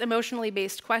less emotionally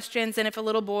based questions, and if a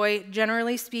little boy,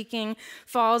 generally speaking,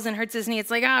 falls and hurts his knee, it's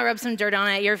like, rub some dirt on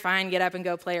it, you're fine, get up and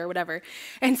go play or whatever.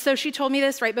 And so she told me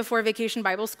this right before Vacation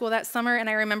Bible School that summer, and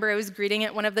I remember I was greeting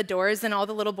at one of the doors, and all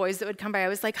the little boys that would come by, I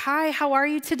was like, hi, how are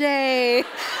you today?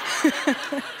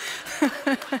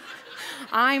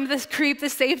 I'm the creep the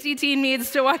safety team needs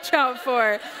to watch out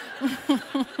for.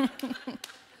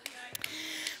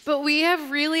 But we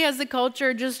have really, as a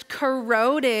culture, just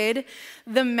corroded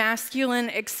the masculine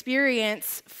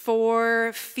experience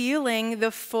for feeling the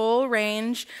full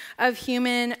range of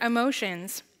human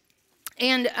emotions.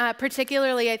 And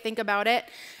particularly, I think about it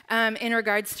in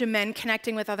regards to men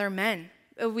connecting with other men.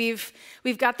 We've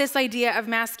got this idea of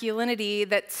masculinity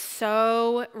that's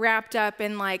so wrapped up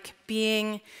in like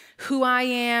being who I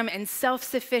am and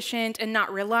self-sufficient and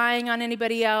not relying on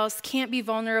anybody else, can't be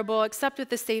vulnerable except with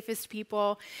the safest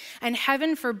people. And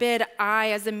heaven forbid I,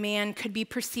 as a man, could be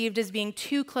perceived as being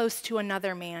too close to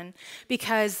another man,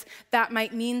 because that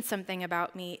might mean something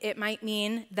about me. It might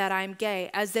mean that I'm gay,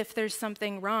 as if there's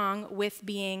something wrong with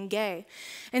being gay.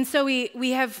 And so we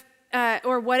have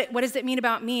or what does it mean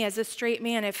about me as a straight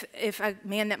man if a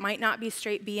man that might not be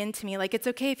straight be into me? Like, it's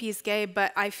okay if he's gay,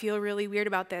 but I feel really weird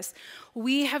about this.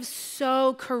 We have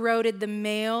so corroded the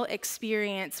male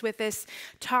experience with this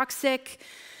toxic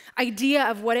idea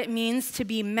of what it means to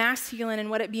be masculine and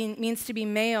what it means to be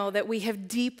male, that we have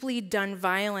deeply done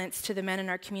violence to the men in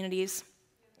our communities.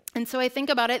 And so I think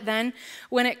about it then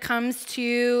when it comes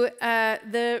to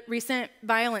the recent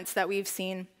violence that we've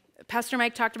seen. Pastor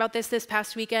Mike talked about this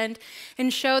past weekend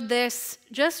and showed this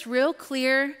just real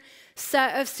clear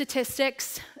set of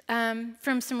statistics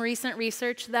from some recent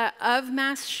research that of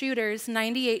mass shooters,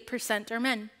 98% are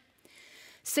men.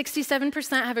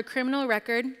 67% have a criminal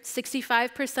record,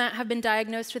 65% have been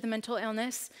diagnosed with a mental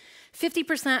illness,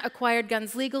 50% acquired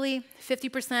guns legally,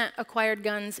 50% acquired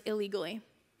guns illegally.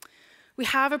 We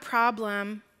have a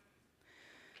problem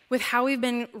with how we've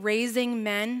been raising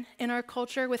men in our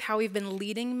culture, with how we've been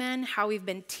leading men, how we've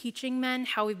been teaching men,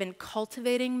 how we've been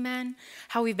cultivating men,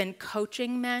 how we've been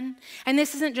coaching men. And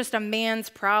this isn't just a man's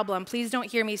problem. Please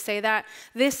don't hear me say that.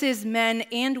 This is men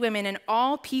and women and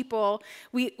all people.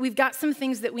 We've got some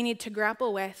things that we need to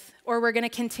grapple with, or we're going to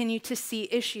continue to see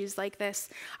issues like this.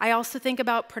 I also think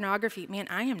about pornography. Man,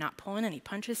 I am not pulling any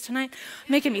punches tonight.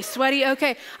 Making me sweaty.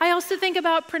 Okay. I also think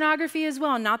about pornography as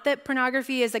well. Not that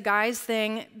pornography is a guy's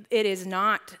thing. It is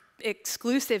not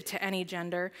exclusive to any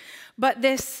gender. But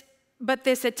this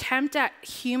attempt at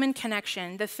human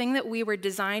connection, the thing that we were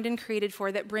designed and created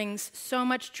for that brings so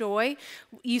much joy,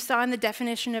 you saw in the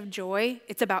definition of joy,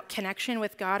 it's about connection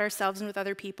with God, ourselves, and with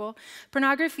other people.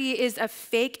 Pornography is a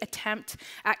fake attempt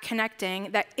at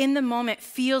connecting that in the moment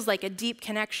feels like a deep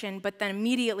connection, but then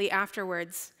immediately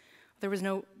afterwards,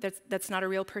 that's not a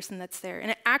real person that's there.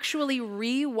 And it actually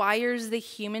rewires the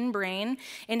human brain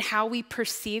in how we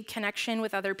perceive connection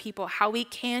with other people, how we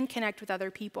can connect with other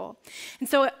people. And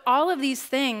so all of these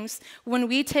things, when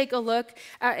we take a look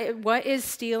at what is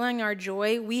stealing our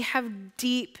joy, we have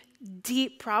deep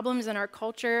problems in our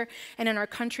culture and in our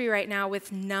country right now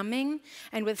with numbing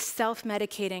and with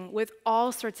self-medicating, with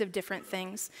all sorts of different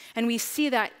things. And we see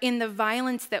that in the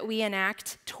violence that we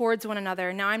enact towards one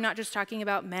another. Now, I'm not just talking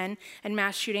about men and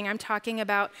mass shooting. I'm talking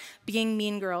about being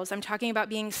mean girls. I'm talking about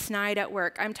being snide at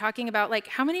work. I'm talking about, like,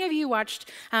 how many of you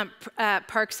watched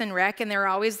Parks and Rec, and they were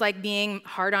always like being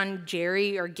hard on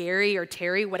Jerry or Gary or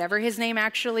Terry, whatever his name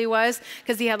actually was,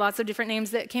 because he had lots of different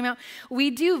names that came out. We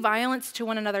do violence to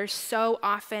one another so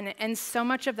often, and so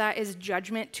much of that is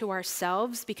judgment to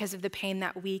ourselves because of the pain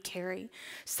that we carry.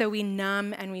 So we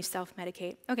numb and we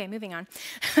self-medicate. Okay, moving on.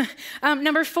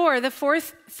 Number 4, the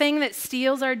fourth thing that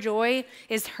steals our joy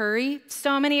is hurry.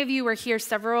 So many of you were here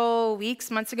several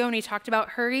months ago, when we talked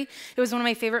about hurry. It was one of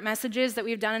my favorite messages that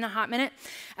we've done in a hot minute.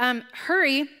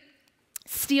 Hurry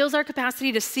steals our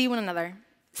capacity to see one another,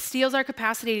 steals our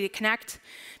capacity to connect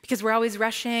because we're always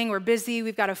rushing, we're busy,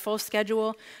 we've got a full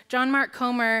schedule. John Mark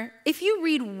Comer, if you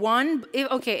read one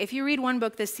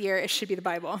book this year, it should be the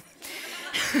Bible.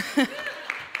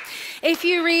 If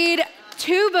you read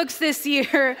 2 books this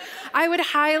year, I would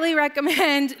highly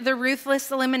recommend The Ruthless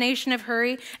Elimination of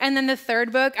Hurry. And then the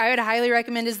 3rd book I would highly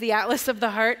recommend is The Atlas of the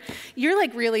Heart. You're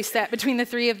like really set between the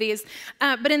 3 of these.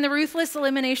 But in The Ruthless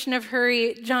Elimination of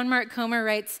Hurry, John Mark Comer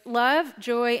writes, love,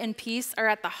 joy, and peace are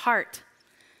at the heart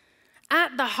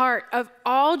of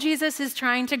all Jesus is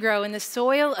trying to grow in the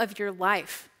soil of your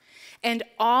life. And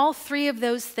all 3 of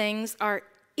those things are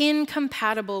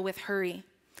incompatible with hurry.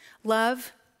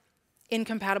 Love,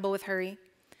 incompatible with hurry.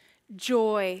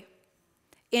 Joy,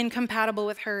 incompatible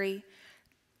with hurry.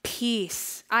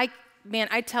 Peace. I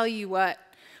tell you what,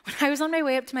 when I was on my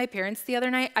way up to my parents the other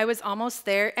night, I was almost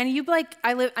there, and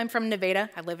I'm from Nevada.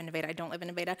 I live in Nevada. I don't live in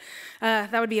Nevada.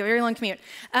 That would be a very long commute.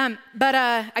 But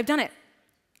I've done it.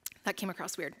 That came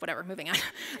across weird. Whatever, moving on.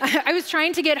 I was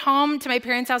trying to get home to my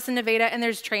parents' house in Nevada, and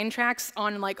there's train tracks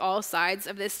on like all sides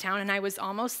of this town, and I was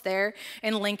almost there,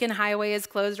 and Lincoln Highway is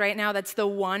closed right now. That's the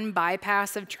one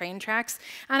bypass of train tracks,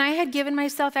 and I had given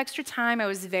myself extra time. I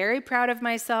was very proud of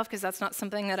myself because that's not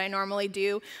something that I normally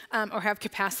do or have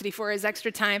capacity for is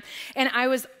extra time, and I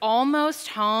was almost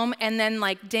home, and then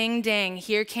like ding, ding,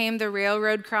 here came the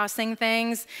railroad crossing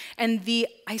things, and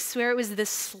I swear it was the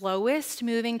slowest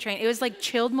moving train. It was like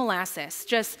chilled molasses,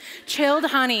 just chilled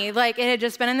honey. Like it had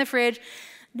just been in the fridge,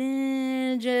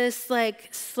 just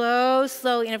like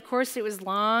slowly. And of course it was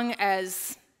long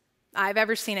as I've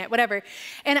ever seen it, whatever.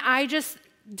 And I just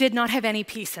did not have any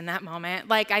peace in that moment.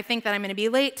 Like I think that I'm gonna be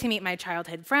late to meet my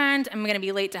childhood friend. I'm gonna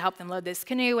be late to help them load this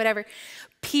canoe, whatever.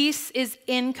 Peace is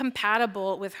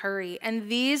incompatible with hurry. And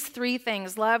these 3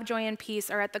 things, love, joy, and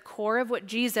peace, are at the core of what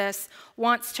Jesus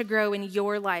wants to grow in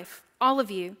your life, all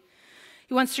of you.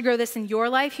 He wants to grow this in your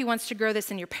life. He wants to grow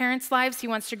this in your parents' lives. He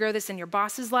wants to grow this in your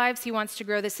boss's lives. He wants to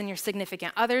grow this in your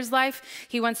significant other's life.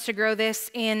 He wants to grow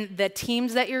this in the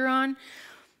teams that you're on.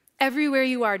 Everywhere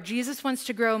you are, Jesus wants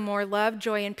to grow more love,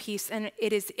 joy, and peace, and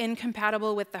it is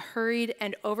incompatible with the hurried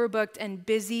and overbooked and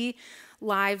busy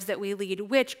lives that we lead,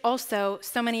 which also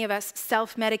so many of us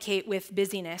self-medicate with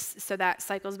busyness. So that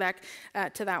cycles back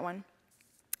to that one.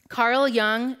 Carl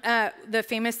Jung, the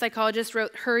famous psychologist,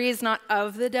 wrote, "Hurry is not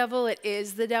of the devil, it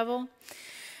is the devil."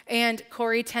 And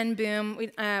Corrie ten Boom,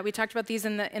 we talked about these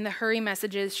in the hurry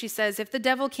messages. She says, if the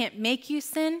devil can't make you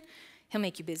sin, he'll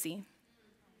make you busy.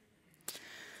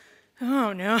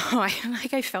 Oh no,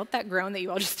 I felt that groan that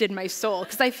you all just did in my soul,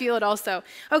 because I feel it also.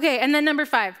 Okay, and then number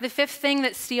 5, the 5th thing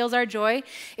that steals our joy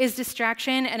is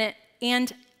distraction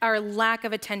and our lack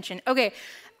of attention. Okay,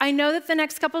 I know that the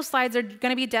next couple slides are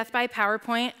gonna be death by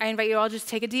PowerPoint. I invite you all just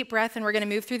take a deep breath and we're gonna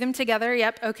move through them together.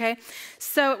 Yep, okay.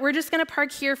 So we're just gonna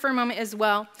park here for a moment as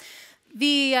well.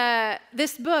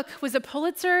 This book was a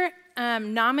Pulitzer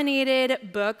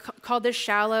nominated book called The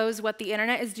Shallows, What the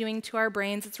Internet is Doing to Our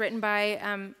Brains. It's written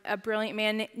by a brilliant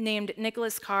man named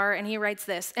Nicholas Carr, and he writes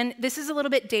this. And this is a little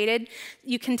bit dated.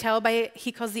 You can tell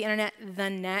he calls the internet the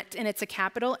net, and it's a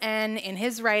capital N in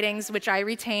his writings, which I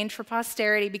retained for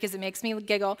posterity because it makes me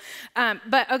giggle.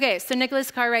 But okay, so Nicholas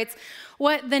Carr writes,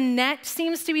 what the net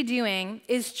seems to be doing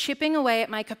is chipping away at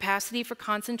my capacity for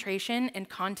concentration and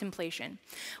contemplation.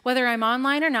 Whether I'm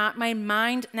online or not, my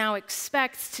mind now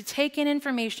expects to take in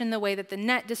information the way that the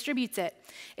net distributes it,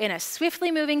 in a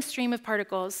swiftly moving stream of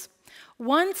particles.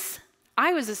 Once,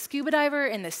 I was a scuba diver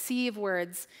in the sea of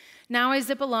words. Now I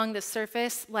zip along the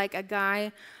surface like a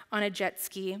guy on a jet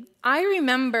ski. I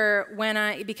remember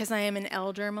because I am an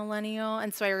elder millennial,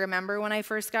 and so I remember when I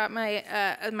first got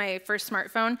my first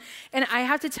smartphone. And I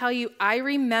have to tell you, I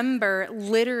remember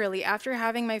literally after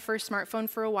having my first smartphone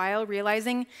for a while,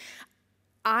 realizing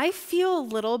I feel a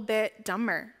little bit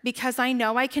dumber because I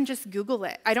know I can just Google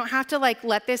it. I don't have to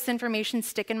let this information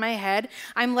stick in my head.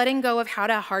 I'm letting go of how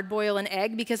to hard boil an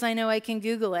egg because I know I can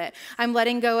Google it. I'm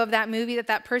letting go of that movie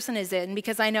that person is in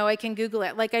because I know I can Google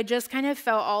it. I just kind of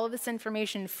felt all of this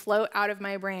information float out of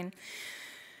my brain.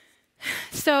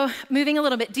 So moving a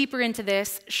little bit deeper into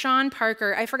this, Sean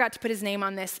Parker, I forgot to put his name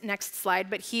on this next slide,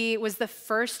 but he was the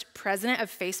first president of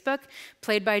Facebook,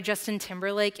 played by Justin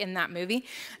Timberlake in that movie,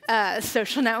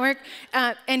 Social Network.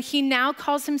 And he now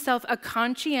calls himself a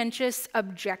conscientious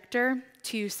objector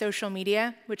to social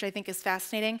media, which I think is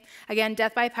fascinating. Again,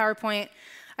 death by PowerPoint.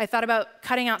 I thought about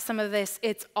cutting out some of this.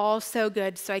 It's all so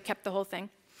good, so I kept the whole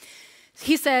thing.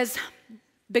 He says,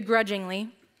 begrudgingly,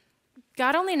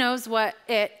 God only knows what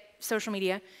social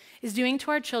media, is doing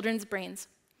to our children's brains.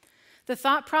 The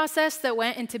thought process that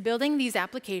went into building these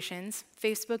applications,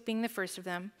 Facebook being the first of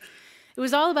them, It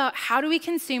was all about how do we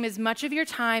consume as much of your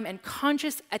time and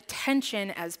conscious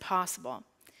attention as possible.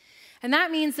 And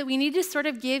that means that we need to sort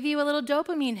of give you a little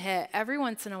dopamine hit every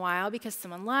once in a while because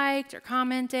someone liked or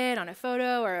commented on a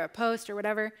photo or a post or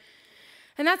whatever.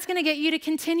 And that's going to get you to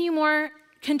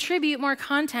contribute more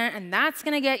content, and that's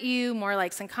going to get you more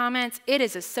likes and comments. It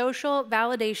is a social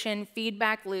validation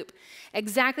feedback loop,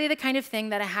 exactly the kind of thing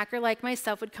that a hacker like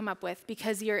myself would come up with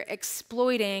because you're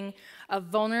exploiting a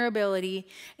vulnerability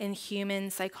in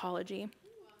human psychology.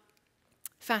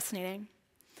 Fascinating.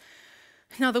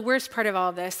 Now, the worst part of all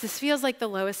of this feels like the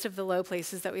lowest of the low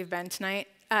places that we've been tonight.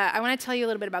 I want to tell you a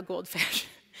little bit about goldfish.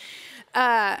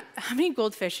 How many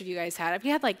goldfish have you guys had? I've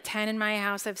had like 10 in my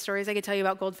house. I have stories I could tell you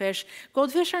about goldfish.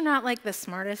 Goldfish are not like the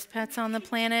smartest pets on the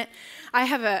planet. I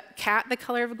have a cat the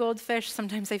color of a goldfish.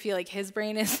 Sometimes I feel like his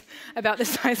brain is about the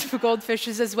size of a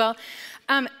goldfish's as well.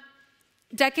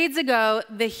 Decades ago,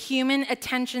 the human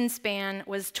attention span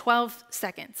was 12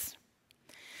 seconds.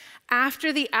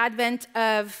 After the advent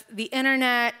of the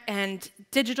internet and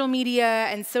digital media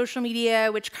and social media,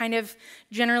 which kind of,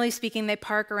 generally speaking, they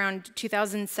park around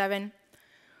 2007,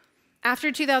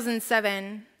 after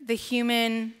 2007, the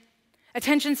human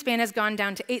attention span has gone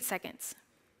down to 8 seconds.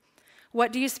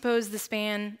 What do you suppose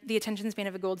the attention span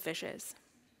of a goldfish is?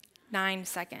 9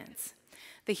 seconds.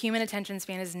 The human attention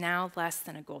span is now less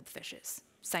than a goldfish's,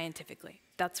 scientifically.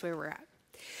 That's where we're at.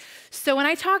 So when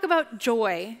I talk about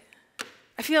joy,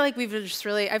 I feel like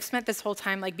I've spent this whole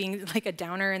time like being like a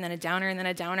downer and then a downer and then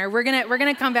a downer. We're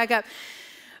gonna come back up.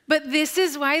 But this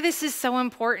is why this is so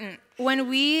important. When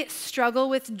we struggle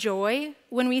with joy,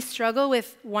 when we struggle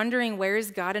with wondering where is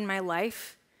God in my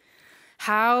life,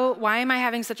 why am I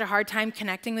having such a hard time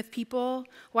connecting with people?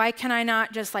 Why can I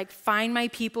not just like find my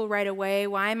people right away?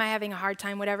 Why am I having a hard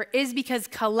time, whatever, is because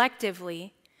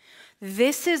collectively,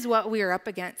 this is what we are up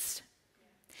against.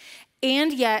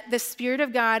 And yet, the Spirit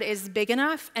of God is big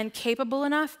enough and capable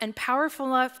enough and powerful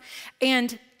enough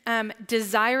and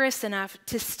desirous enough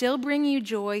to still bring you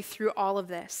joy through all of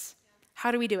this.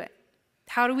 How do we do it?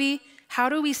 How do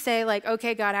we say, like,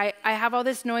 okay, God, I have all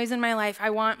this noise in my life. I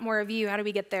want more of you. How do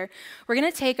we get there? We're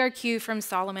going to take our cue from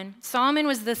Solomon. Solomon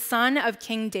was the son of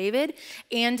King David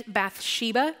and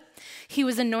Bathsheba. He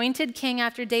was anointed king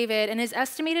after David, and his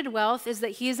estimated wealth is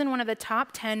that he is in one of the top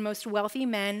 10 most wealthy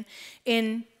men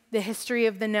in the history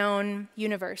of the known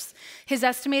universe. His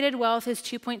estimated wealth is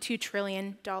 $2.2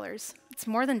 trillion. It's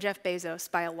more than Jeff Bezos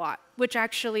by a lot, which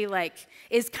actually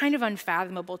is kind of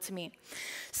unfathomable to me.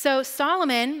 So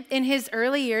Solomon, in his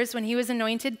early years when he was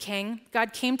anointed king,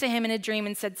 God came to him in a dream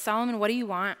and said, Solomon, what do you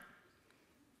want?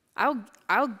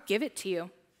 I'll give it to you.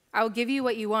 I'll give you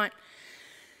what you want.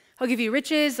 I'll give you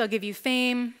riches, I'll give you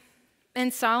fame.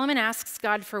 And Solomon asks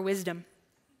God for wisdom.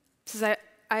 He says,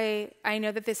 I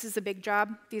know that this is a big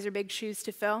job. These are big shoes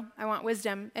to fill. I want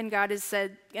wisdom. And God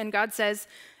says,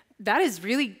 that is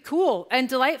really cool and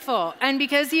delightful. And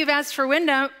because you've asked for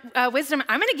wisdom,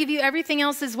 I'm going to give you everything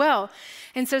else as well.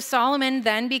 And so Solomon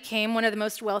then became one of the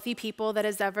most wealthy people that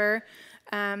has ever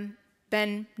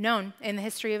been known in the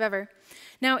history of ever.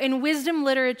 Now, in wisdom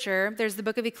literature, there's the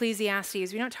book of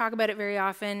Ecclesiastes. We don't talk about it very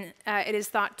often. It is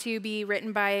thought to be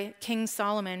written by King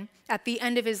Solomon at the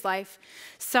end of his life.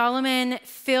 Solomon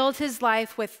filled his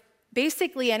life with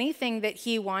basically anything that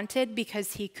he wanted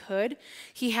because he could.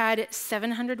 He had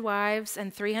 700 wives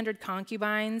and 300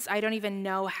 concubines. I don't even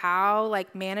know how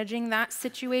managing that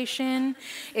situation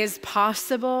is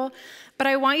possible. But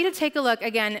I want you to take a look,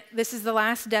 again, this is the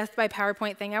last death by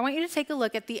PowerPoint thing. I want you to take a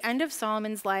look at the end of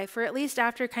Solomon's life, or at least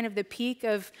after kind of the peak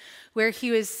of where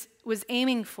he was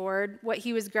aiming for, what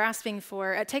he was grasping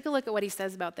for. Take a look at what he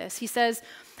says about this. He says,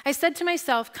 I said to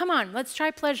myself, come on, let's try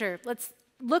pleasure. Let's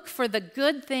look for the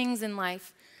good things in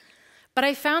life. But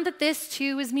I found that this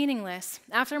too was meaningless.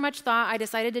 After much thought, I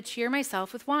decided to cheer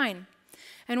myself with wine.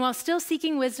 And while still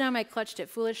seeking wisdom, I clutched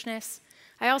at foolishness.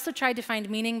 I also tried to find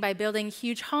meaning by building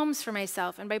huge homes for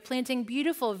myself and by planting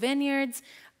beautiful vineyards,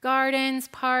 gardens,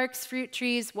 parks, fruit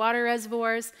trees, water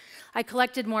reservoirs. I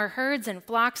collected more herds and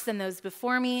flocks than those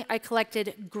before me. I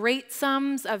collected great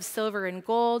sums of silver and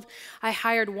gold. I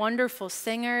hired wonderful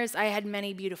singers. I had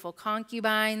many beautiful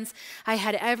concubines. I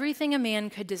had everything a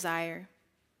man could desire.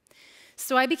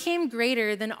 So I became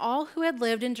greater than all who had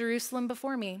lived in Jerusalem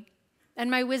before me,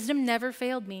 and my wisdom never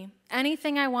failed me.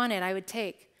 Anything I wanted, I would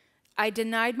take. I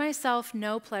denied myself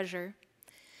no pleasure.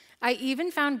 I even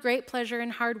found great pleasure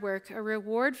in hard work, a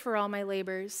reward for all my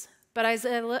labors. But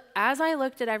as I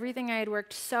looked at everything I had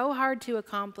worked so hard to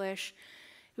accomplish,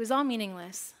 it was all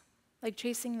meaningless, like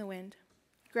chasing the wind,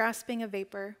 grasping a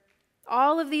vapor,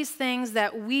 All of these things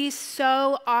that we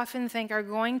so often think are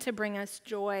going to bring us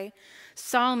joy.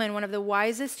 Solomon, one of the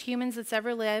wisest humans that's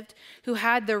ever lived, who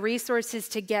had the resources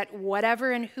to get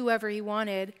whatever and whoever he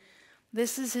wanted,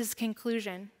 this is his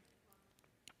conclusion.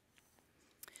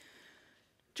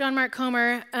 John Mark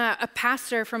Comer, a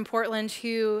pastor from Portland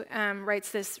who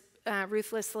writes this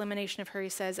ruthless elimination of hurry,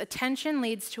 says, attention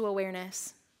leads to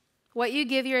awareness. What you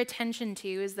give your attention to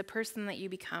is the person that you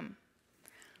become.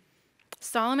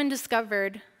 Solomon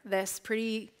discovered this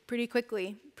pretty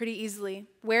quickly, pretty easily.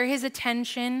 Where his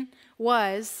attention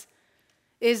was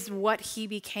is what he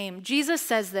became. Jesus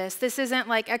says this. This isn't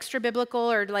like extra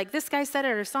biblical or like this guy said it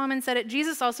or Solomon said it.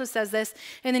 Jesus also says this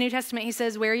in the New Testament. He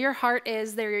says, where your heart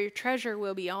is, there your treasure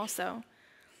will be also.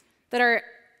 That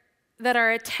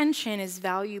our attention is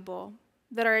valuable.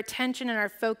 That our attention and our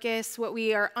focus, what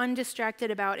we are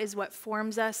undistracted about, is what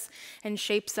forms us and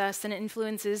shapes us and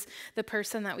influences the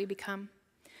person that we become.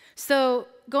 So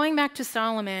going back to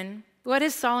Solomon, what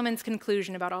is Solomon's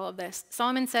conclusion about all of this?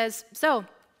 Solomon says, so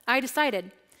I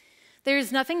decided there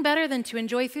is nothing better than to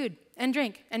enjoy food and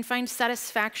drink and find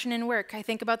satisfaction in work. I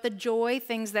think about the joy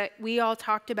things that we all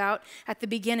talked about at the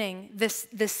beginning,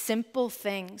 the simple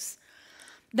things.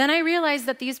 Then I realized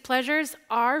that these pleasures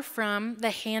are from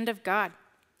the hand of God.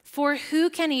 For who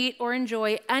can eat or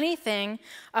enjoy anything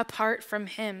apart from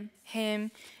him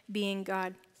being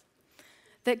God?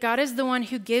 That God is the one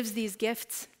who gives these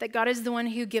gifts, that God is the one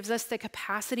who gives us the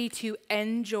capacity to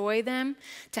enjoy them,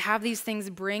 to have these things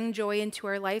bring joy into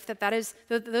our life,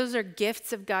 those are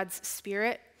gifts of God's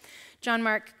Spirit. John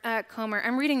Mark Comer,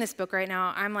 I'm reading this book right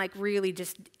now. I'm like really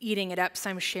just eating it up,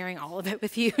 so I'm sharing all of it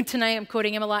with you tonight. I'm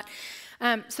quoting him a lot.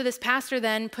 So this pastor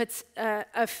then puts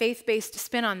a faith-based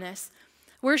spin on this.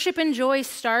 Worship and joy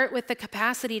start with the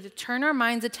capacity to turn our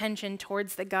mind's attention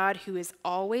towards the God who is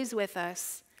always with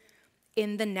us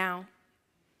in the now.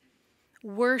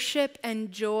 Worship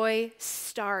and joy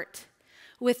start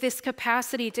with this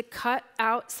capacity to cut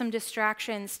out some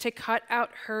distractions, to cut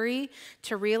out hurry,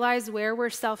 to realize where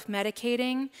we're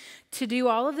self-medicating, to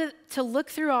look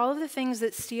through all of the things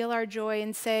that steal our joy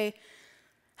and say,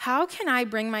 how can I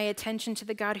bring my attention to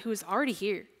the God who is already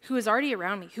here, who is already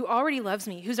around me, who already loves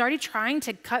me, who's already trying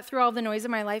to cut through all the noise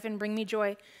of my life and bring me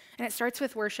joy? And it starts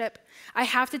with worship. I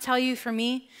have to tell you, for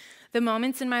me, the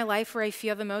moments in my life where I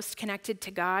feel the most connected to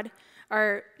God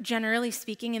are, generally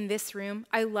speaking, in this room.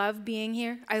 I love being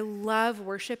here. I love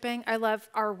worshiping. I love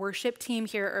our worship team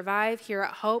here at Revive, here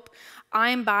at Hope.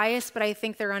 I'm biased, but I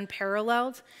think they're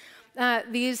unparalleled.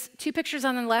 These two pictures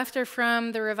on the left are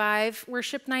from the Revive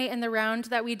worship night and the round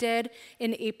that we did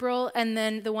in April, and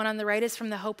then the one on the right is from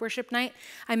the Hope worship night.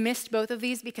 I missed both of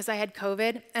these because I had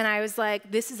COVID, and I was like,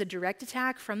 this is a direct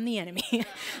attack from the enemy.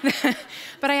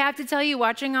 But I have to tell you,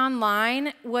 watching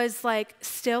online was like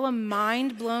still a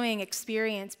mind-blowing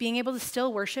experience, being able to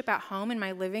still worship at home in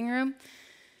my living room.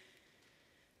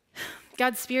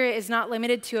 God's Spirit is not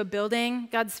limited to a building.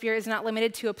 God's Spirit is not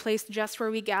limited to a place just where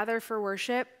we gather for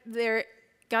worship.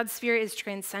 God's Spirit is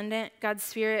transcendent. God's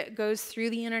Spirit goes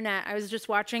through the internet. I was just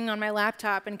watching on my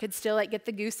laptop and could still get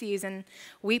the goosies and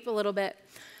weep a little bit.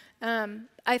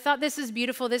 I thought this is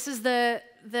beautiful. This is the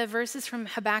verses from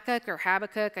Habakkuk or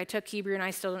Habakkuk. I took Hebrew and I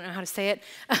still don't know how to say it.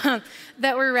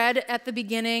 That were read at the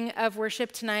beginning of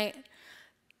worship tonight.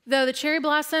 Though the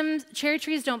cherry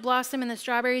trees don't blossom and the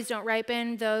strawberries don't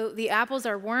ripen, though the apples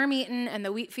are worm-eaten and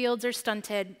the wheat fields are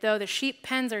stunted, though the sheep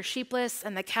pens are sheepless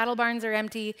and the cattle barns are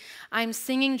empty, I'm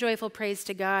singing joyful praise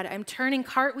to God. I'm turning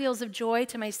cartwheels of joy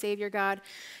to my Savior God.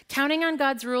 Counting on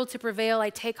God's rule to prevail,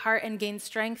 I take heart and gain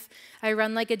strength. I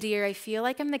run like a deer. I feel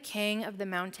like I'm the king of the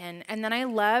mountain. And then I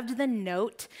loved the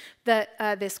note that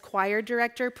this choir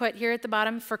director put here at the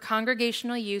bottom for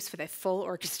congregational use for the full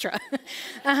orchestra.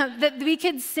 That we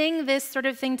could sing this sort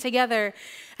of thing together.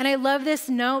 And I love this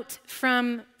note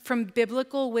from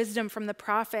biblical wisdom from the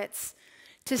prophets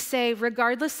to say,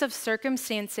 regardless of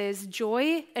circumstances,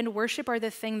 joy and worship are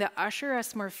the thing that usher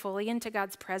us more fully into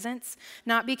God's presence,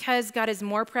 not because God is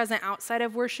more present outside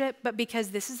of worship, but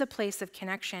because this is a place of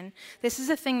connection. This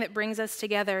is a thing that brings us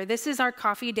together. This is our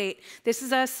coffee date. This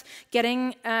is us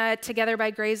getting together by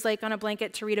Gray's Lake on a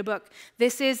blanket to read a book.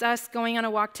 This is us going on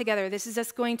a walk together. This is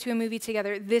us going to a movie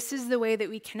together. This is the way that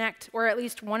we connect, or at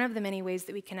least one of the many ways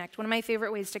that we connect. One of my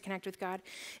favorite ways to connect with God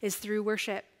is through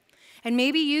worship. And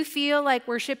maybe you feel like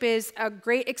worship is a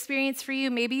great experience for you.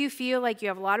 Maybe you feel like you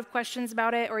have a lot of questions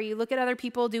about it, or you look at other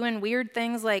people doing weird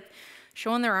things like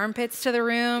showing their armpits to the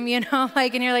room, and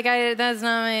you're like, that's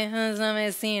not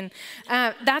my scene.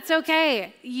 That's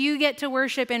okay. You get to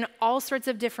worship in all sorts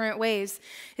of different ways.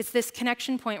 It's this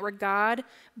connection point where God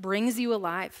brings you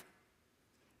alive.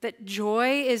 That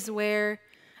joy is where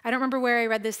I don't remember where I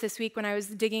read this week when I was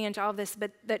digging into all of this,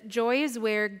 but that joy is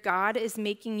where God is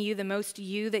making you the most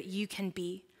you that you can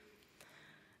be.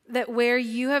 That where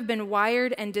you have been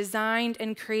wired and designed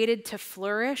and created to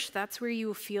flourish, that's where you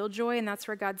will feel joy, and that's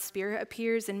where God's Spirit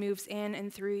appears and moves in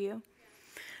and through you.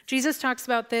 Jesus talks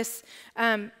about this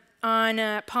on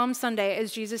Palm Sunday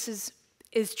as Jesus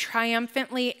is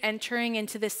triumphantly entering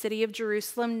into the city of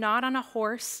Jerusalem, not on a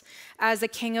horse as a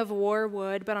king of war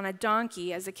would, but on a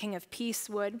donkey as a king of peace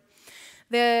would.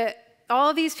 All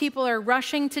of these people are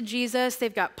rushing to Jesus.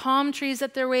 They've got palm trees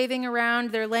that they're waving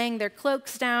around. They're laying their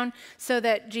cloaks down so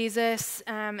that Jesus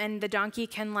and the donkey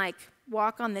can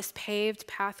walk on this paved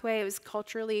pathway. It was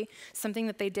culturally something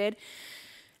that they did.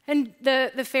 And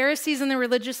the Pharisees and the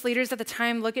religious leaders at the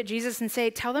time look at Jesus and say,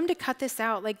 tell them to cut this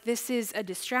out. This is a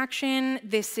distraction.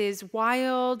 This is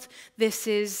wild. This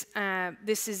is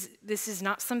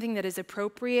not something that is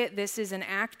appropriate. This is an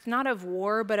act not of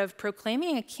war, but of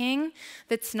proclaiming a king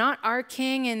that's not our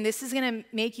king. And this is going to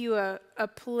make you a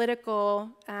political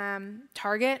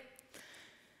target.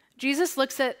 Jesus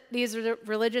looks at these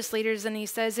religious leaders and he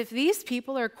says, if these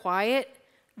people are quiet,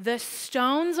 the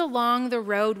stones along the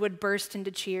road would burst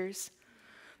into cheers.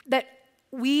 That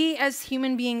we as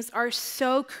human beings are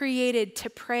so created to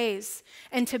praise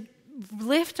and to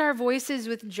lift our voices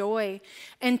with joy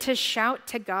and to shout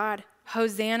to God.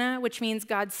 Hosanna, which means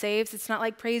God saves. It's not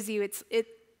like praise you, it's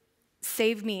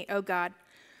save me, oh God.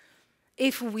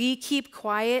 If we keep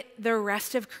quiet, the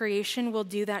rest of creation will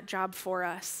do that job for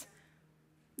us.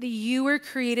 You were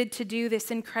created to do this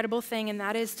incredible thing, and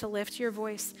that is to lift your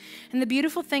voice. And the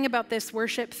beautiful thing about this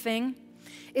worship thing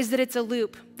is that it's a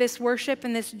loop. This worship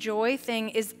and this joy thing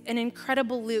is an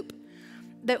incredible loop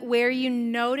that where you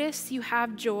notice you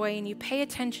have joy and you pay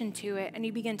attention to it and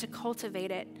you begin to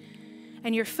cultivate it,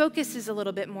 and your focus is a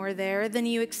little bit more there, then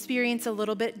you experience a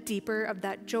little bit deeper of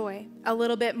that joy, a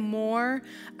little bit more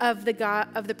of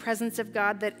the presence of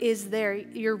God that is there.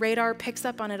 Your radar picks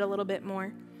up on it a little bit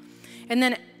more. And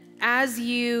then as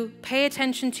you pay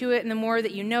attention to it and the more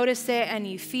that you notice it and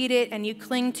you feed it and you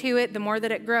cling to it, the more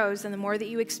that it grows and the more that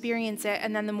you experience it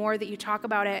and then the more that you talk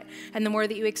about it and the more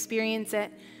that you experience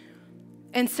it.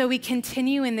 And so we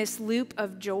continue in this loop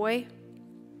of joy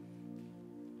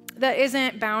that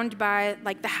isn't bound by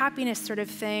the happiness sort of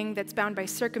thing that's bound by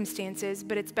circumstances,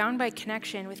 but it's bound by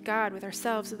connection with God, with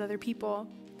ourselves, with other people.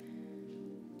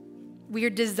 We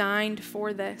are designed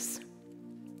for this.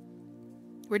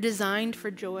 We're designed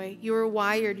for joy. You are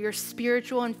wired. Your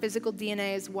spiritual and physical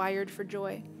DNA is wired for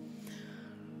joy.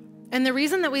 And the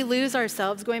reason that we lose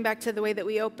ourselves, going back to the way that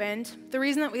we opened, the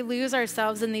reason that we lose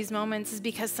ourselves in these moments is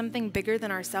because something bigger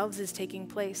than ourselves is taking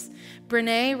place.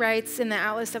 Brené writes in the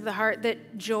Atlas of the Heart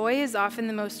that joy is often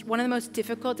one of the most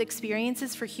difficult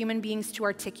experiences for human beings to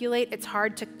articulate. It's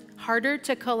harder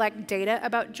to collect data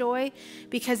about joy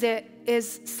because it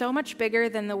is so much bigger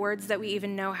than the words that we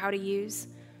even know how to use.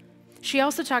 She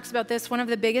also talks about this. One of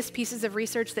the biggest pieces of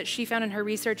research that she found in her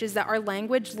research is that our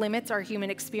language limits our human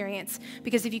experience.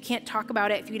 Because if you can't talk about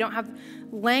it, if you don't have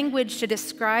language to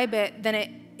describe it, then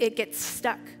it gets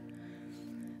stuck.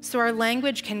 So our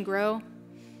language can grow.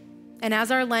 And as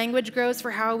our language grows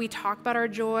for how we talk about our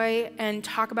joy and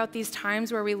talk about these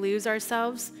times where we lose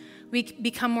ourselves, we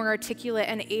become more articulate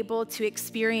and able to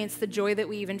experience the joy that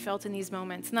we even felt in these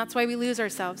moments. And that's why we lose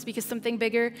ourselves, because something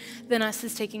bigger than us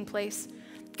is taking place.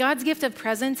 God's gift of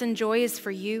presence and joy is for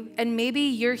you. And maybe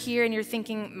you're here and you're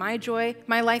thinking, my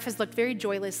life has looked very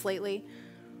joyless lately.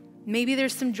 Maybe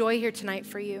there's some joy here tonight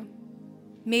for you.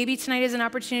 Maybe tonight is an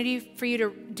opportunity for you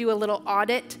to do a little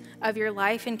audit of your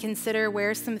life and consider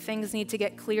where some things need to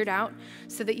get cleared out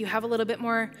so that you have a little bit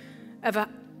more of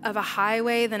a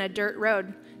highway than a dirt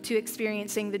road to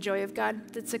experiencing the joy of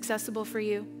God that's accessible for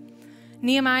you.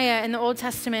 Nehemiah in the Old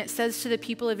Testament says to the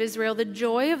people of Israel, the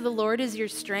joy of the Lord is your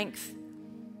strength.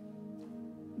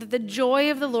 That the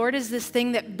joy of the Lord is this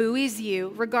thing that buoys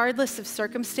you regardless of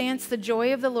circumstance. The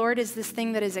joy of the Lord is this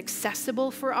thing that is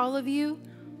accessible for all of you.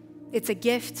 It's a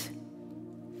gift.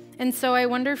 And so I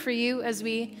wonder for you as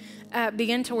we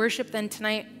begin to worship then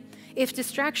tonight, if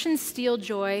distractions steal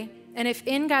joy and if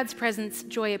in God's presence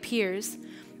joy appears,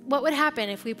 what would happen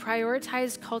if we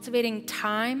prioritized cultivating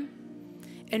time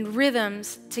and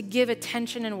rhythms to give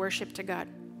attention and worship to God?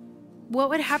 What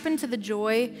would happen to the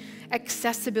joy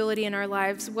accessibility in our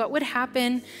lives? What would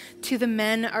happen to the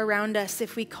men around us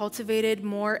if we cultivated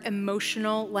more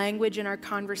emotional language in our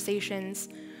conversations?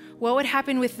 What would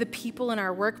happen with the people in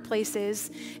our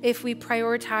workplaces if we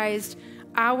prioritized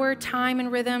our time and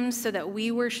rhythms so that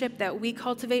we worship, that we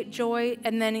cultivate joy,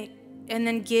 and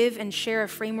then give and share a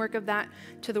framework of that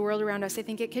to the world around us? I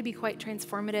think it could be quite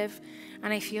transformative.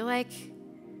 And I feel like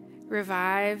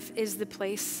Revive is the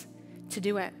place to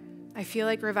do it. I feel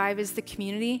like Revive is the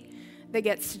community that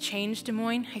gets to change Des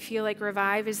Moines. I feel like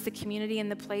Revive is the community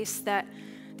and the place that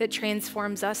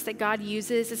transforms us, that God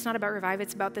uses. It's not about Revive,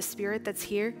 it's about the Spirit that's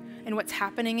here and what's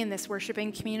happening in this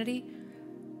worshiping community.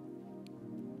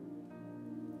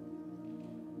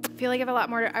 I feel like I have a lot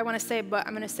more I want to say, but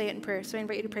I'm going to say it in prayer, so I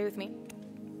invite you to pray with me.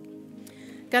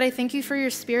 God, I thank you for your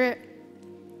Spirit.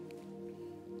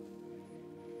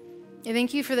 I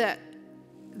thank you for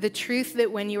the truth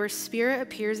that when your Spirit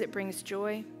appears, it brings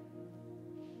joy.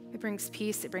 It brings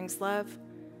peace, it brings love,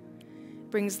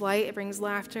 it brings light, it brings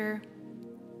laughter.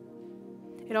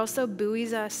 It also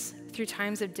buoys us through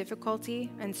times of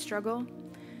difficulty and struggle,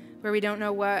 where we don't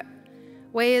know what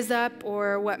way is up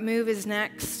or what move is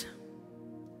next.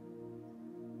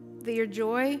 That your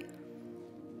joy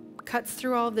cuts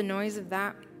through all the noise of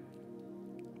that.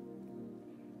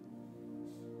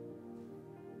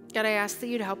 God, I ask that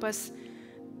you'd help us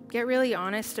get really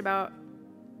honest about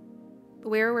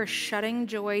where we're shutting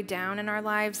joy down in our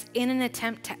lives in an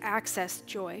attempt to access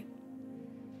joy.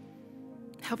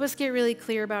 Help us get really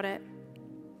clear about it.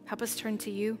 Help us turn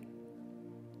to you.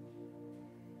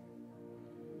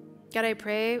 God, I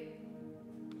pray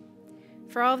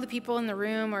for all of the people in the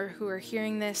room or who are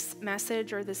hearing this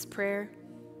message or this prayer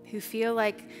who feel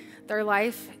like their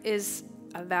life is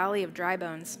a valley of dry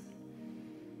bones.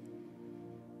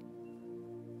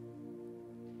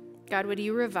 God, would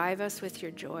you revive us with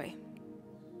your joy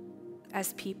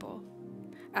as people,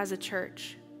 as a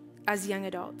church, as young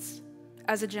adults,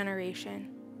 as a generation,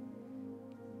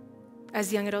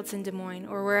 as young adults in Des Moines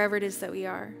or wherever it is that we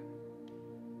are.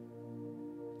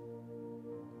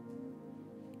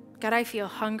 God, I feel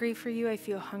hungry for you. I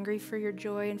feel hungry for your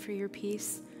joy and for your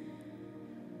peace.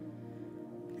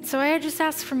 So I just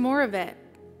ask for more of it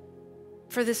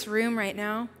for this room right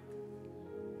now.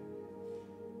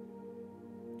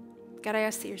 God, I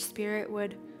ask that your Spirit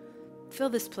would fill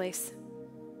this place,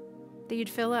 that you'd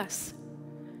fill us,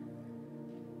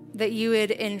 that you would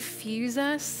infuse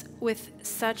us with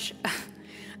such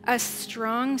a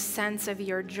strong sense of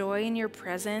your joy and your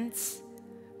presence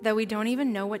that we don't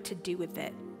even know what to do with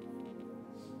it.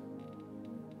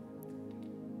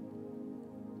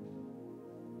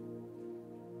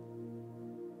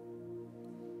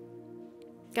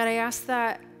 God, I ask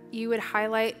that you would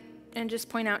highlight and just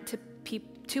point out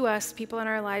to us, people in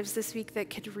our lives this week that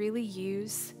could really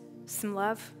use some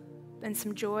love and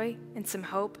some joy and some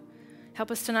hope.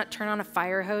 Help us to not turn on a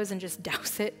fire hose and just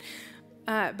douse it,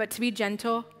 but to be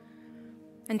gentle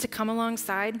and to come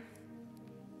alongside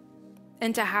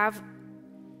and to have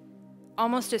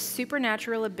almost a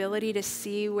supernatural ability to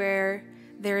see where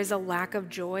there is a lack of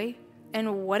joy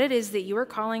and what it is that you are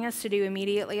calling us to do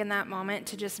immediately in that moment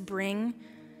to just bring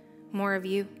more of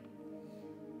you.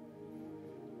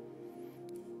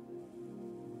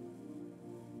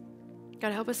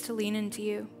 God, help us to lean into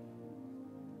you.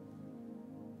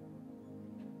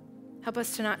 Help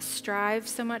us to not strive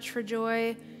so much for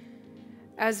joy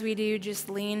as we do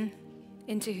just lean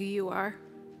into who you are.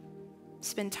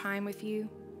 Spend time with you,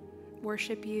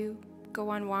 worship you, go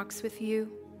on walks with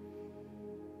you.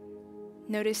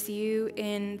 Notice you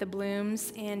in the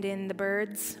blooms and in the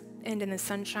birds and in the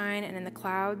sunshine and in the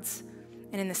clouds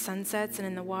and in the sunsets and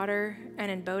in the water and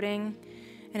in boating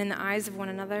and in the eyes of one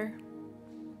another.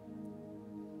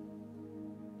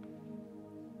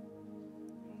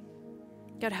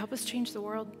 God, help us change the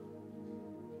world.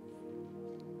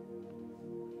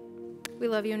 We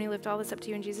love you and we lift all this up to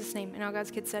you in Jesus' name. And all God's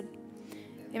kids said,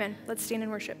 amen. Let's stand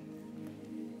and worship.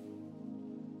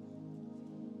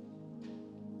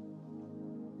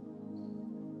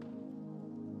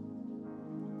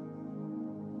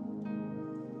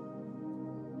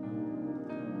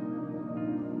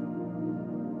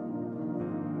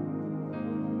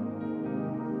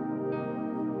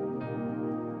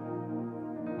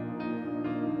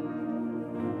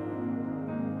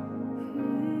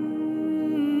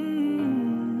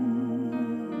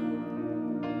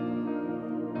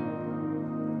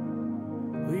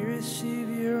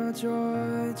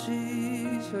 Joy,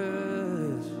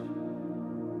 Jesus,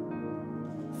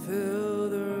 fill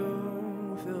the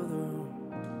room, fill the room,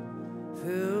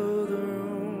 fill the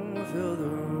room, fill the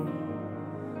room,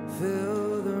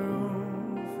 fill the room,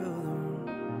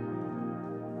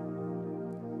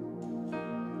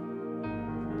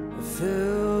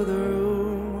 fill the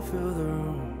room, fill the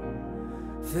room,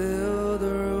 fill the room, fill the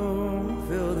room,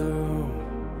 fill the room,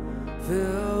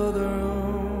 fill the room.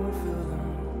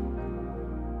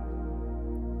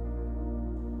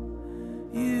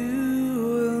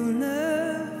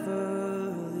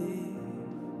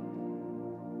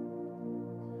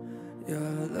 Your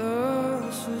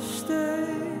love sustains.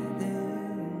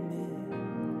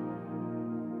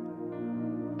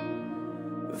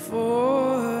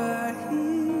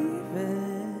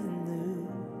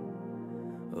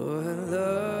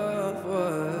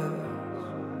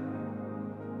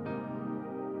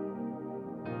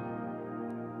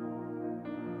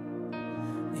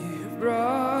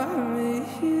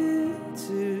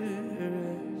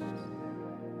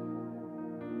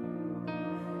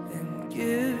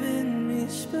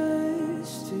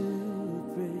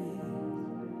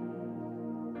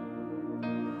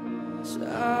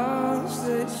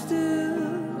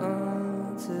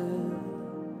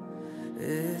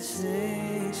 I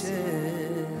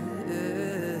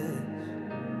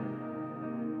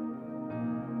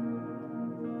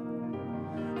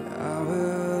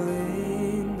will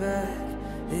lean back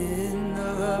in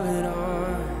the loving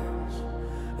arms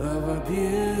of a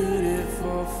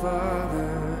beautiful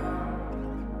Father.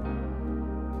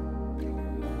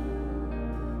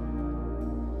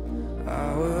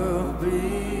 I will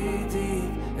breathe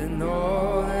deep and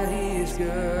know that He is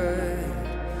good.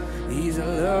 He's a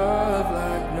love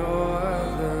like no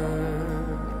other.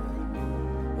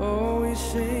 Oh, we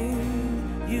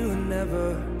sing, you will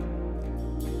never.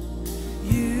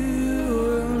 You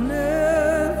will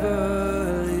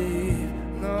never leave,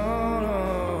 no, no.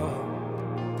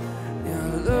 Your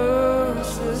love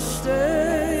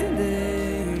sustaining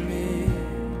me.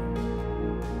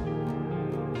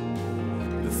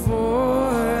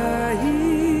 Before I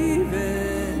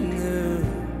even knew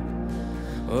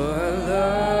what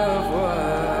love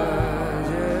was,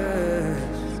 yes.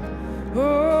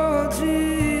 Oh,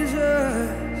 Jesus,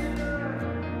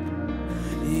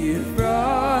 you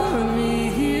brought me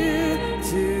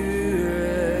to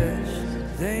rest.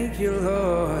 Thank you,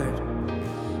 Lord.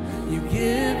 You've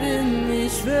given me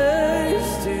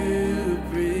space to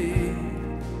breathe.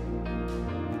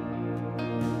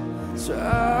 So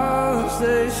I'll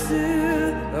stay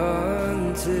still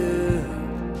until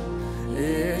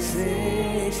it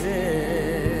sinks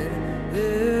in.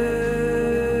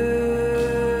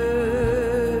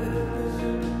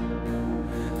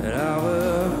 And I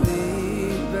will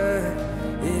lean back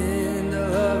in the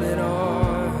loving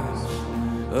arms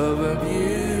of a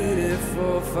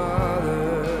beautiful Father.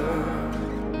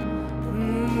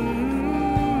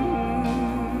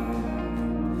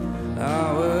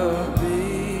 I will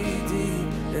be deep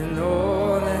and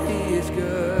know that He is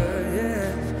good.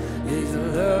 Yes, He's a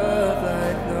love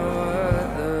like no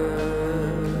other.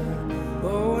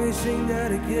 Oh, we sing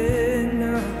that again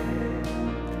now.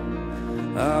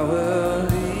 I will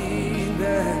lean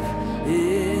back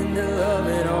in the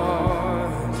loving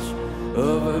arms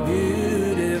of a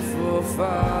beautiful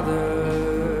Father.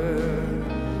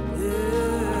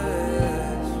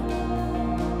 Yes.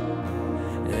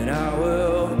 And I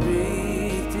will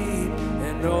breathe deep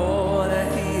and know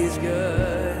that He is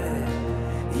good.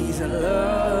 He's a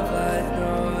love like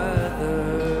no other.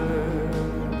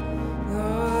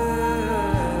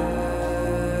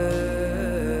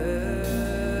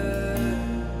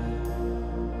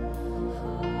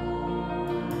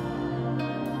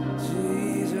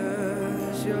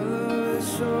 Jesus, your love is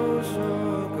so, so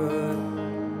good.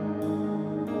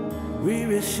 We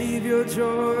receive your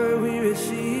joy, we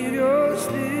receive your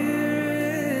spirit.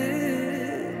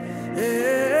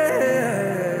 Yeah.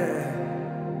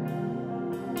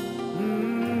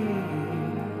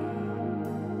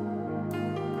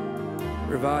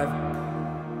 Revive.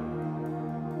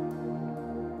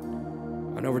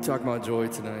 I know we're talking about joy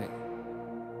tonight,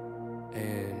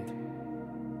 and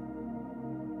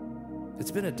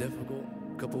it's been a difficult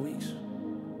couple weeks.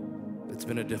 It's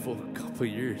been a difficult couple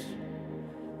years.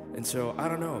 And so, I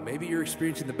don't know, maybe you're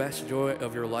experiencing the best joy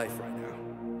of your life right now.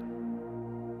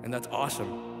 And that's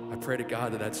awesome. I pray to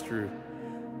God that that's true.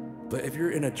 But if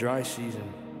you're in a dry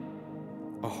season,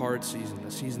 a hard season,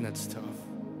 a season that's tough,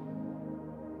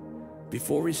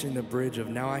 before we sing the bridge of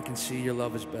 "Now I can see your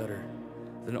love is better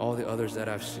than all the others that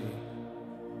I've seen,"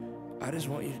 I just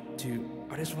want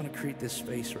to create this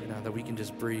space right now that we can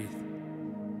just breathe.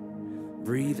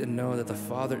 Breathe and know that the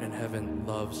Father in heaven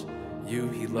loves you,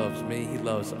 He loves me, He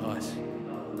loves us.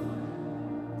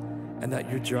 And that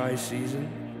your dry season,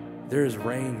 there is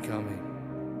rain coming.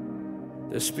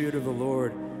 The Spirit of the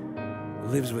Lord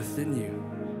lives within you.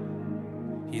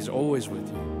 He's always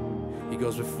with you. He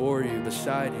goes before you,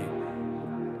 beside you.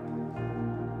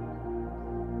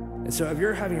 And so if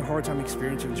you're having a hard time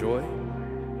experiencing joy,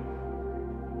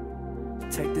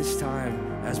 take this time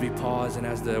as we pause and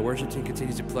as the worship team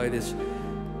continues to play this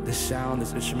sound,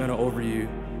 this instrumental over you,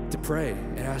 to pray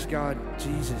and ask God,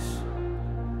 Jesus,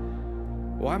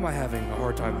 why am I having a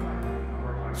hard time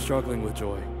struggling with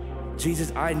joy?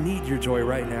 Jesus, I need your joy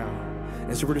right now.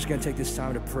 And so we're just gonna take this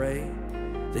time to pray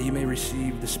that you may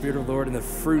receive the Spirit of the Lord and the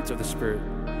fruits of the Spirit,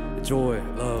 joy,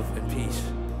 love, and peace.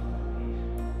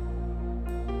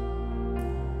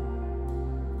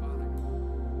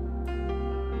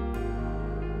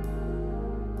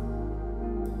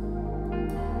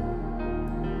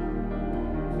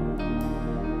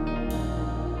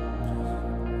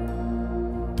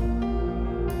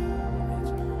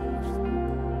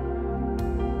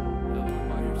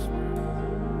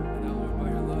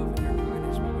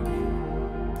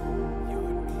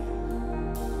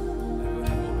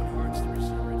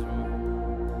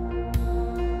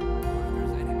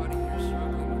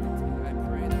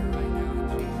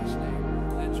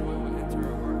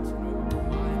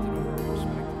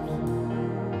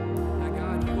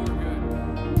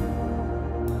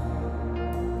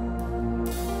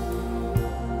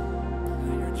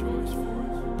 choice for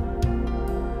us.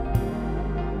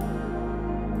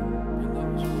 Your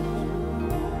love is for us.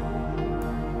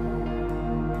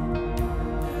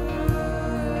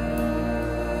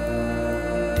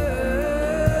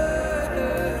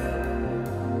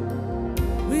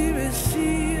 We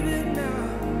receive it now.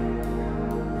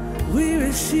 We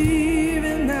receive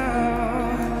it now.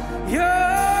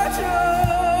 Your joy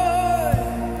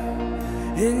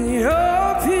in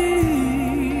your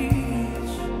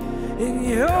peace, in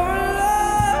your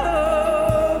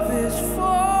love is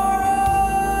for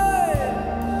us.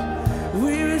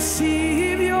 We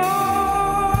receive your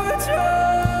joy.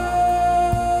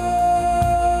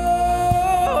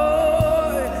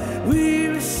 We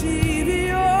receive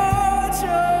your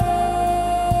joy.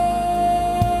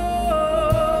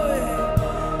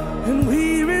 And we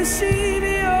receive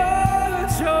your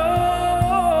joy.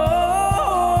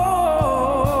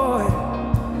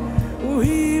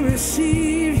 We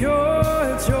receive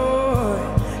your joy.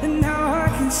 And now I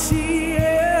can see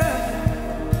it.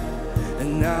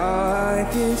 And now I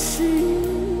can see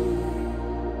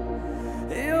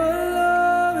your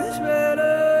love is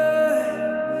better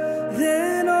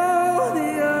than all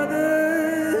the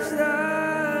others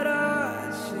that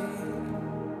I see.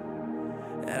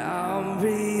 And I'm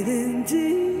breathing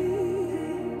deep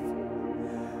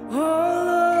all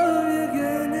of your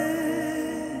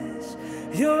goodness,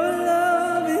 your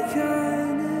loving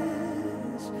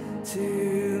kindness to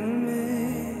me.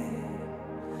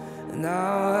 And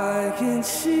now I can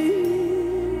see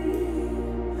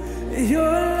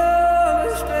your love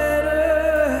is better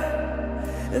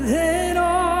than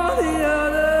all the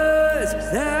others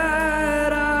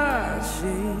that I've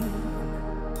seen.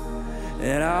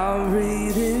 And I'm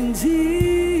breathing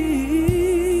deep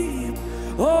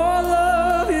all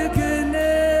of your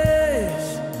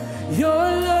goodness,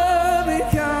 your loving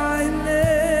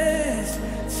kindness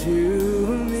to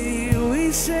me.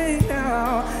 We sing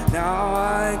now, now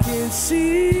I can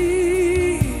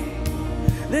see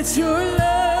that your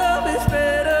love is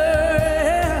better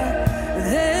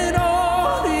than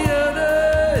all the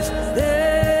others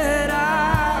that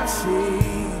I've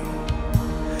seen.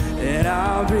 And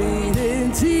I'm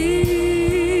breathing deep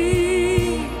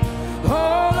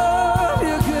all of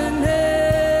your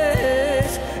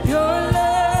goodness, your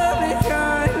loving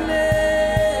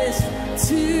kindness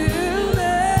to me.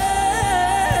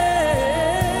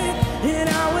 And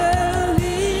I will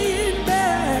lean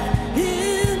back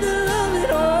in the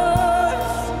loving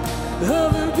arms of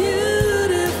a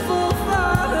beautiful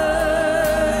Father.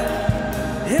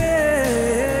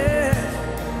 Yeah.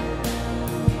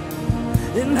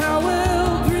 And I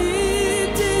will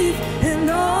breathe deep and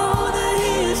know that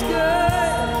He is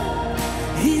good.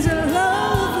 He's a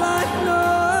love like no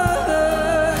other.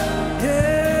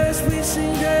 Yes, we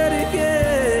sing that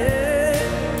again.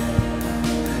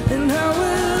 And I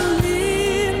will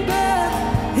lean back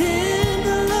in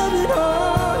the loving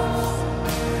arms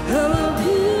of a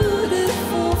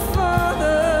beautiful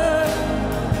Father.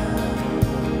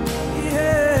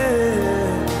 Yeah.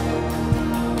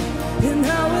 And I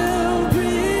will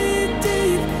breathe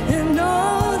deep and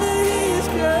know that He is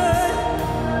good.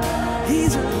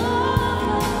 He's a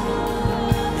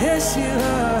yes, you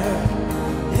are.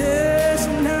 Yes,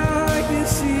 and now I can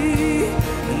see,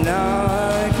 and now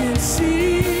I can see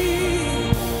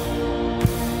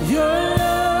your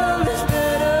love is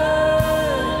better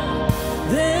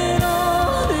than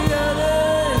all the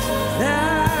others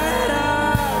that I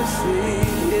see.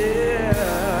 Yeah,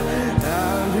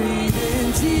 I'm breathing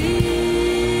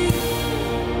deep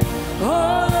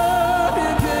all of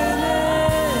your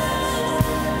goodness,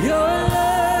 your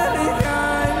loving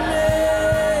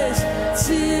kindness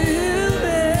to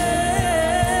me.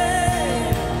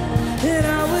 And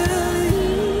I will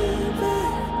lean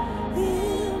back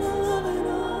in the loving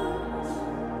arms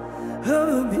of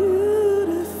a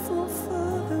beautiful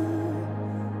Father.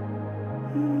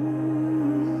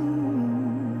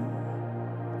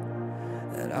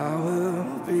 And I will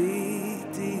breathe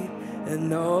deep and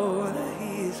know that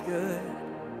He is good.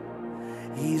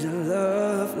 He's a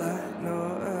love like no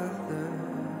other.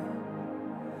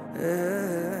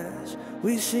 Yes,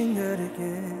 we sing that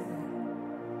again.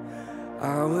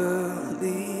 I will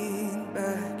lean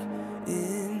back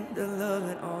in the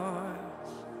loving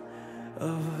arms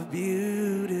of a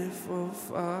beautiful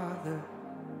Father.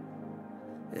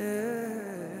 Yes.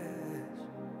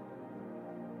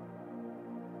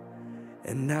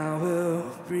 And I will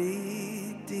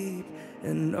breathe deep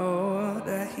and know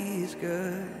that He's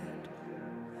good.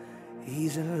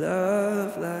 He's in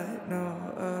love like no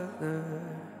other.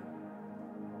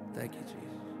 Thank you, Jesus.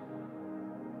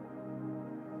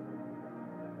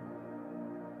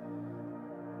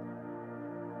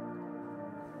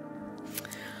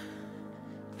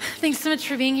 Thanks so much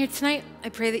for being here tonight. I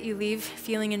pray that you leave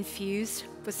feeling infused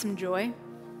with some joy,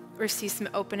 or see some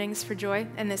openings for joy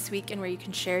in this week and where you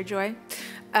can share joy.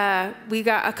 We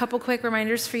got a couple quick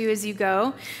reminders for you as you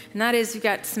go, and that is we've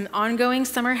got some ongoing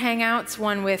summer hangouts,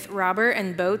 one with Robert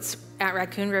and Boats at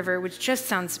Raccoon River, which just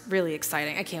sounds really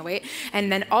exciting. I can't wait.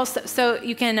 And then also, so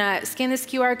you can scan this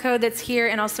QR code that's here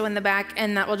and also in the back,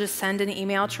 and that will just send an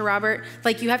email to Robert.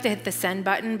 Like, you have to hit the send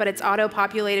button, but it's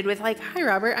auto-populated with like, hi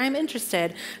Robert, I'm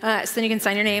interested. So then you can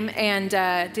sign your name and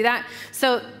do that.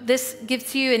 So this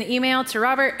gives you an email to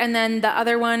Robert, and then the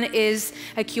other one is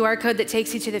a QR code that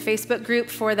takes you to the Facebook group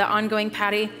for the ongoing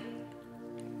patio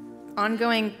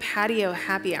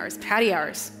happy hours, patty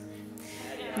hours.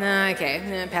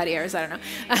 Okay, patty hours, I don't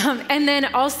know. And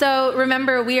then also,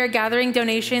 remember, we are gathering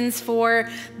donations for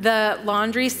the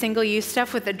laundry single-use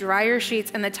stuff with the dryer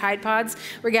sheets and the Tide Pods.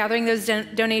 We're gathering those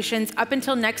donations up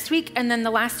until next week, and then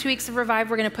the last 2 weeks of Revive,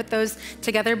 we're going to put those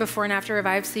together before and after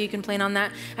Revive, so you can plan on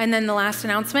that. And then the last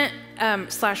announcement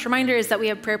 / reminder is that we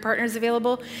have prayer partners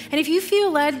available. And if you feel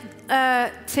led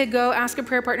to go ask a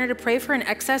prayer partner to pray for an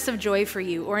excess of joy for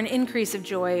you, or an increase of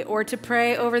joy, or to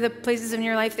pray over the places in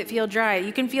your life that feel dry,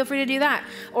 you can feel free to do that.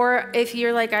 Or if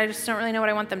you're like, I just don't really know what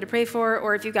I want them to pray for,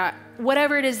 or if you've got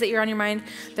whatever it is that you're on your mind,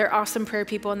 they're awesome prayer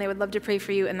people and they would love to pray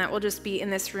for you, and that will just be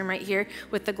in this room right here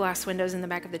with the glass windows in the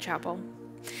back of the chapel.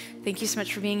 Thank you so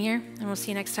much for being here, and we'll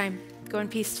see you next time. Go in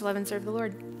peace to love and serve the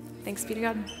Lord. Thanks be to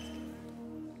God.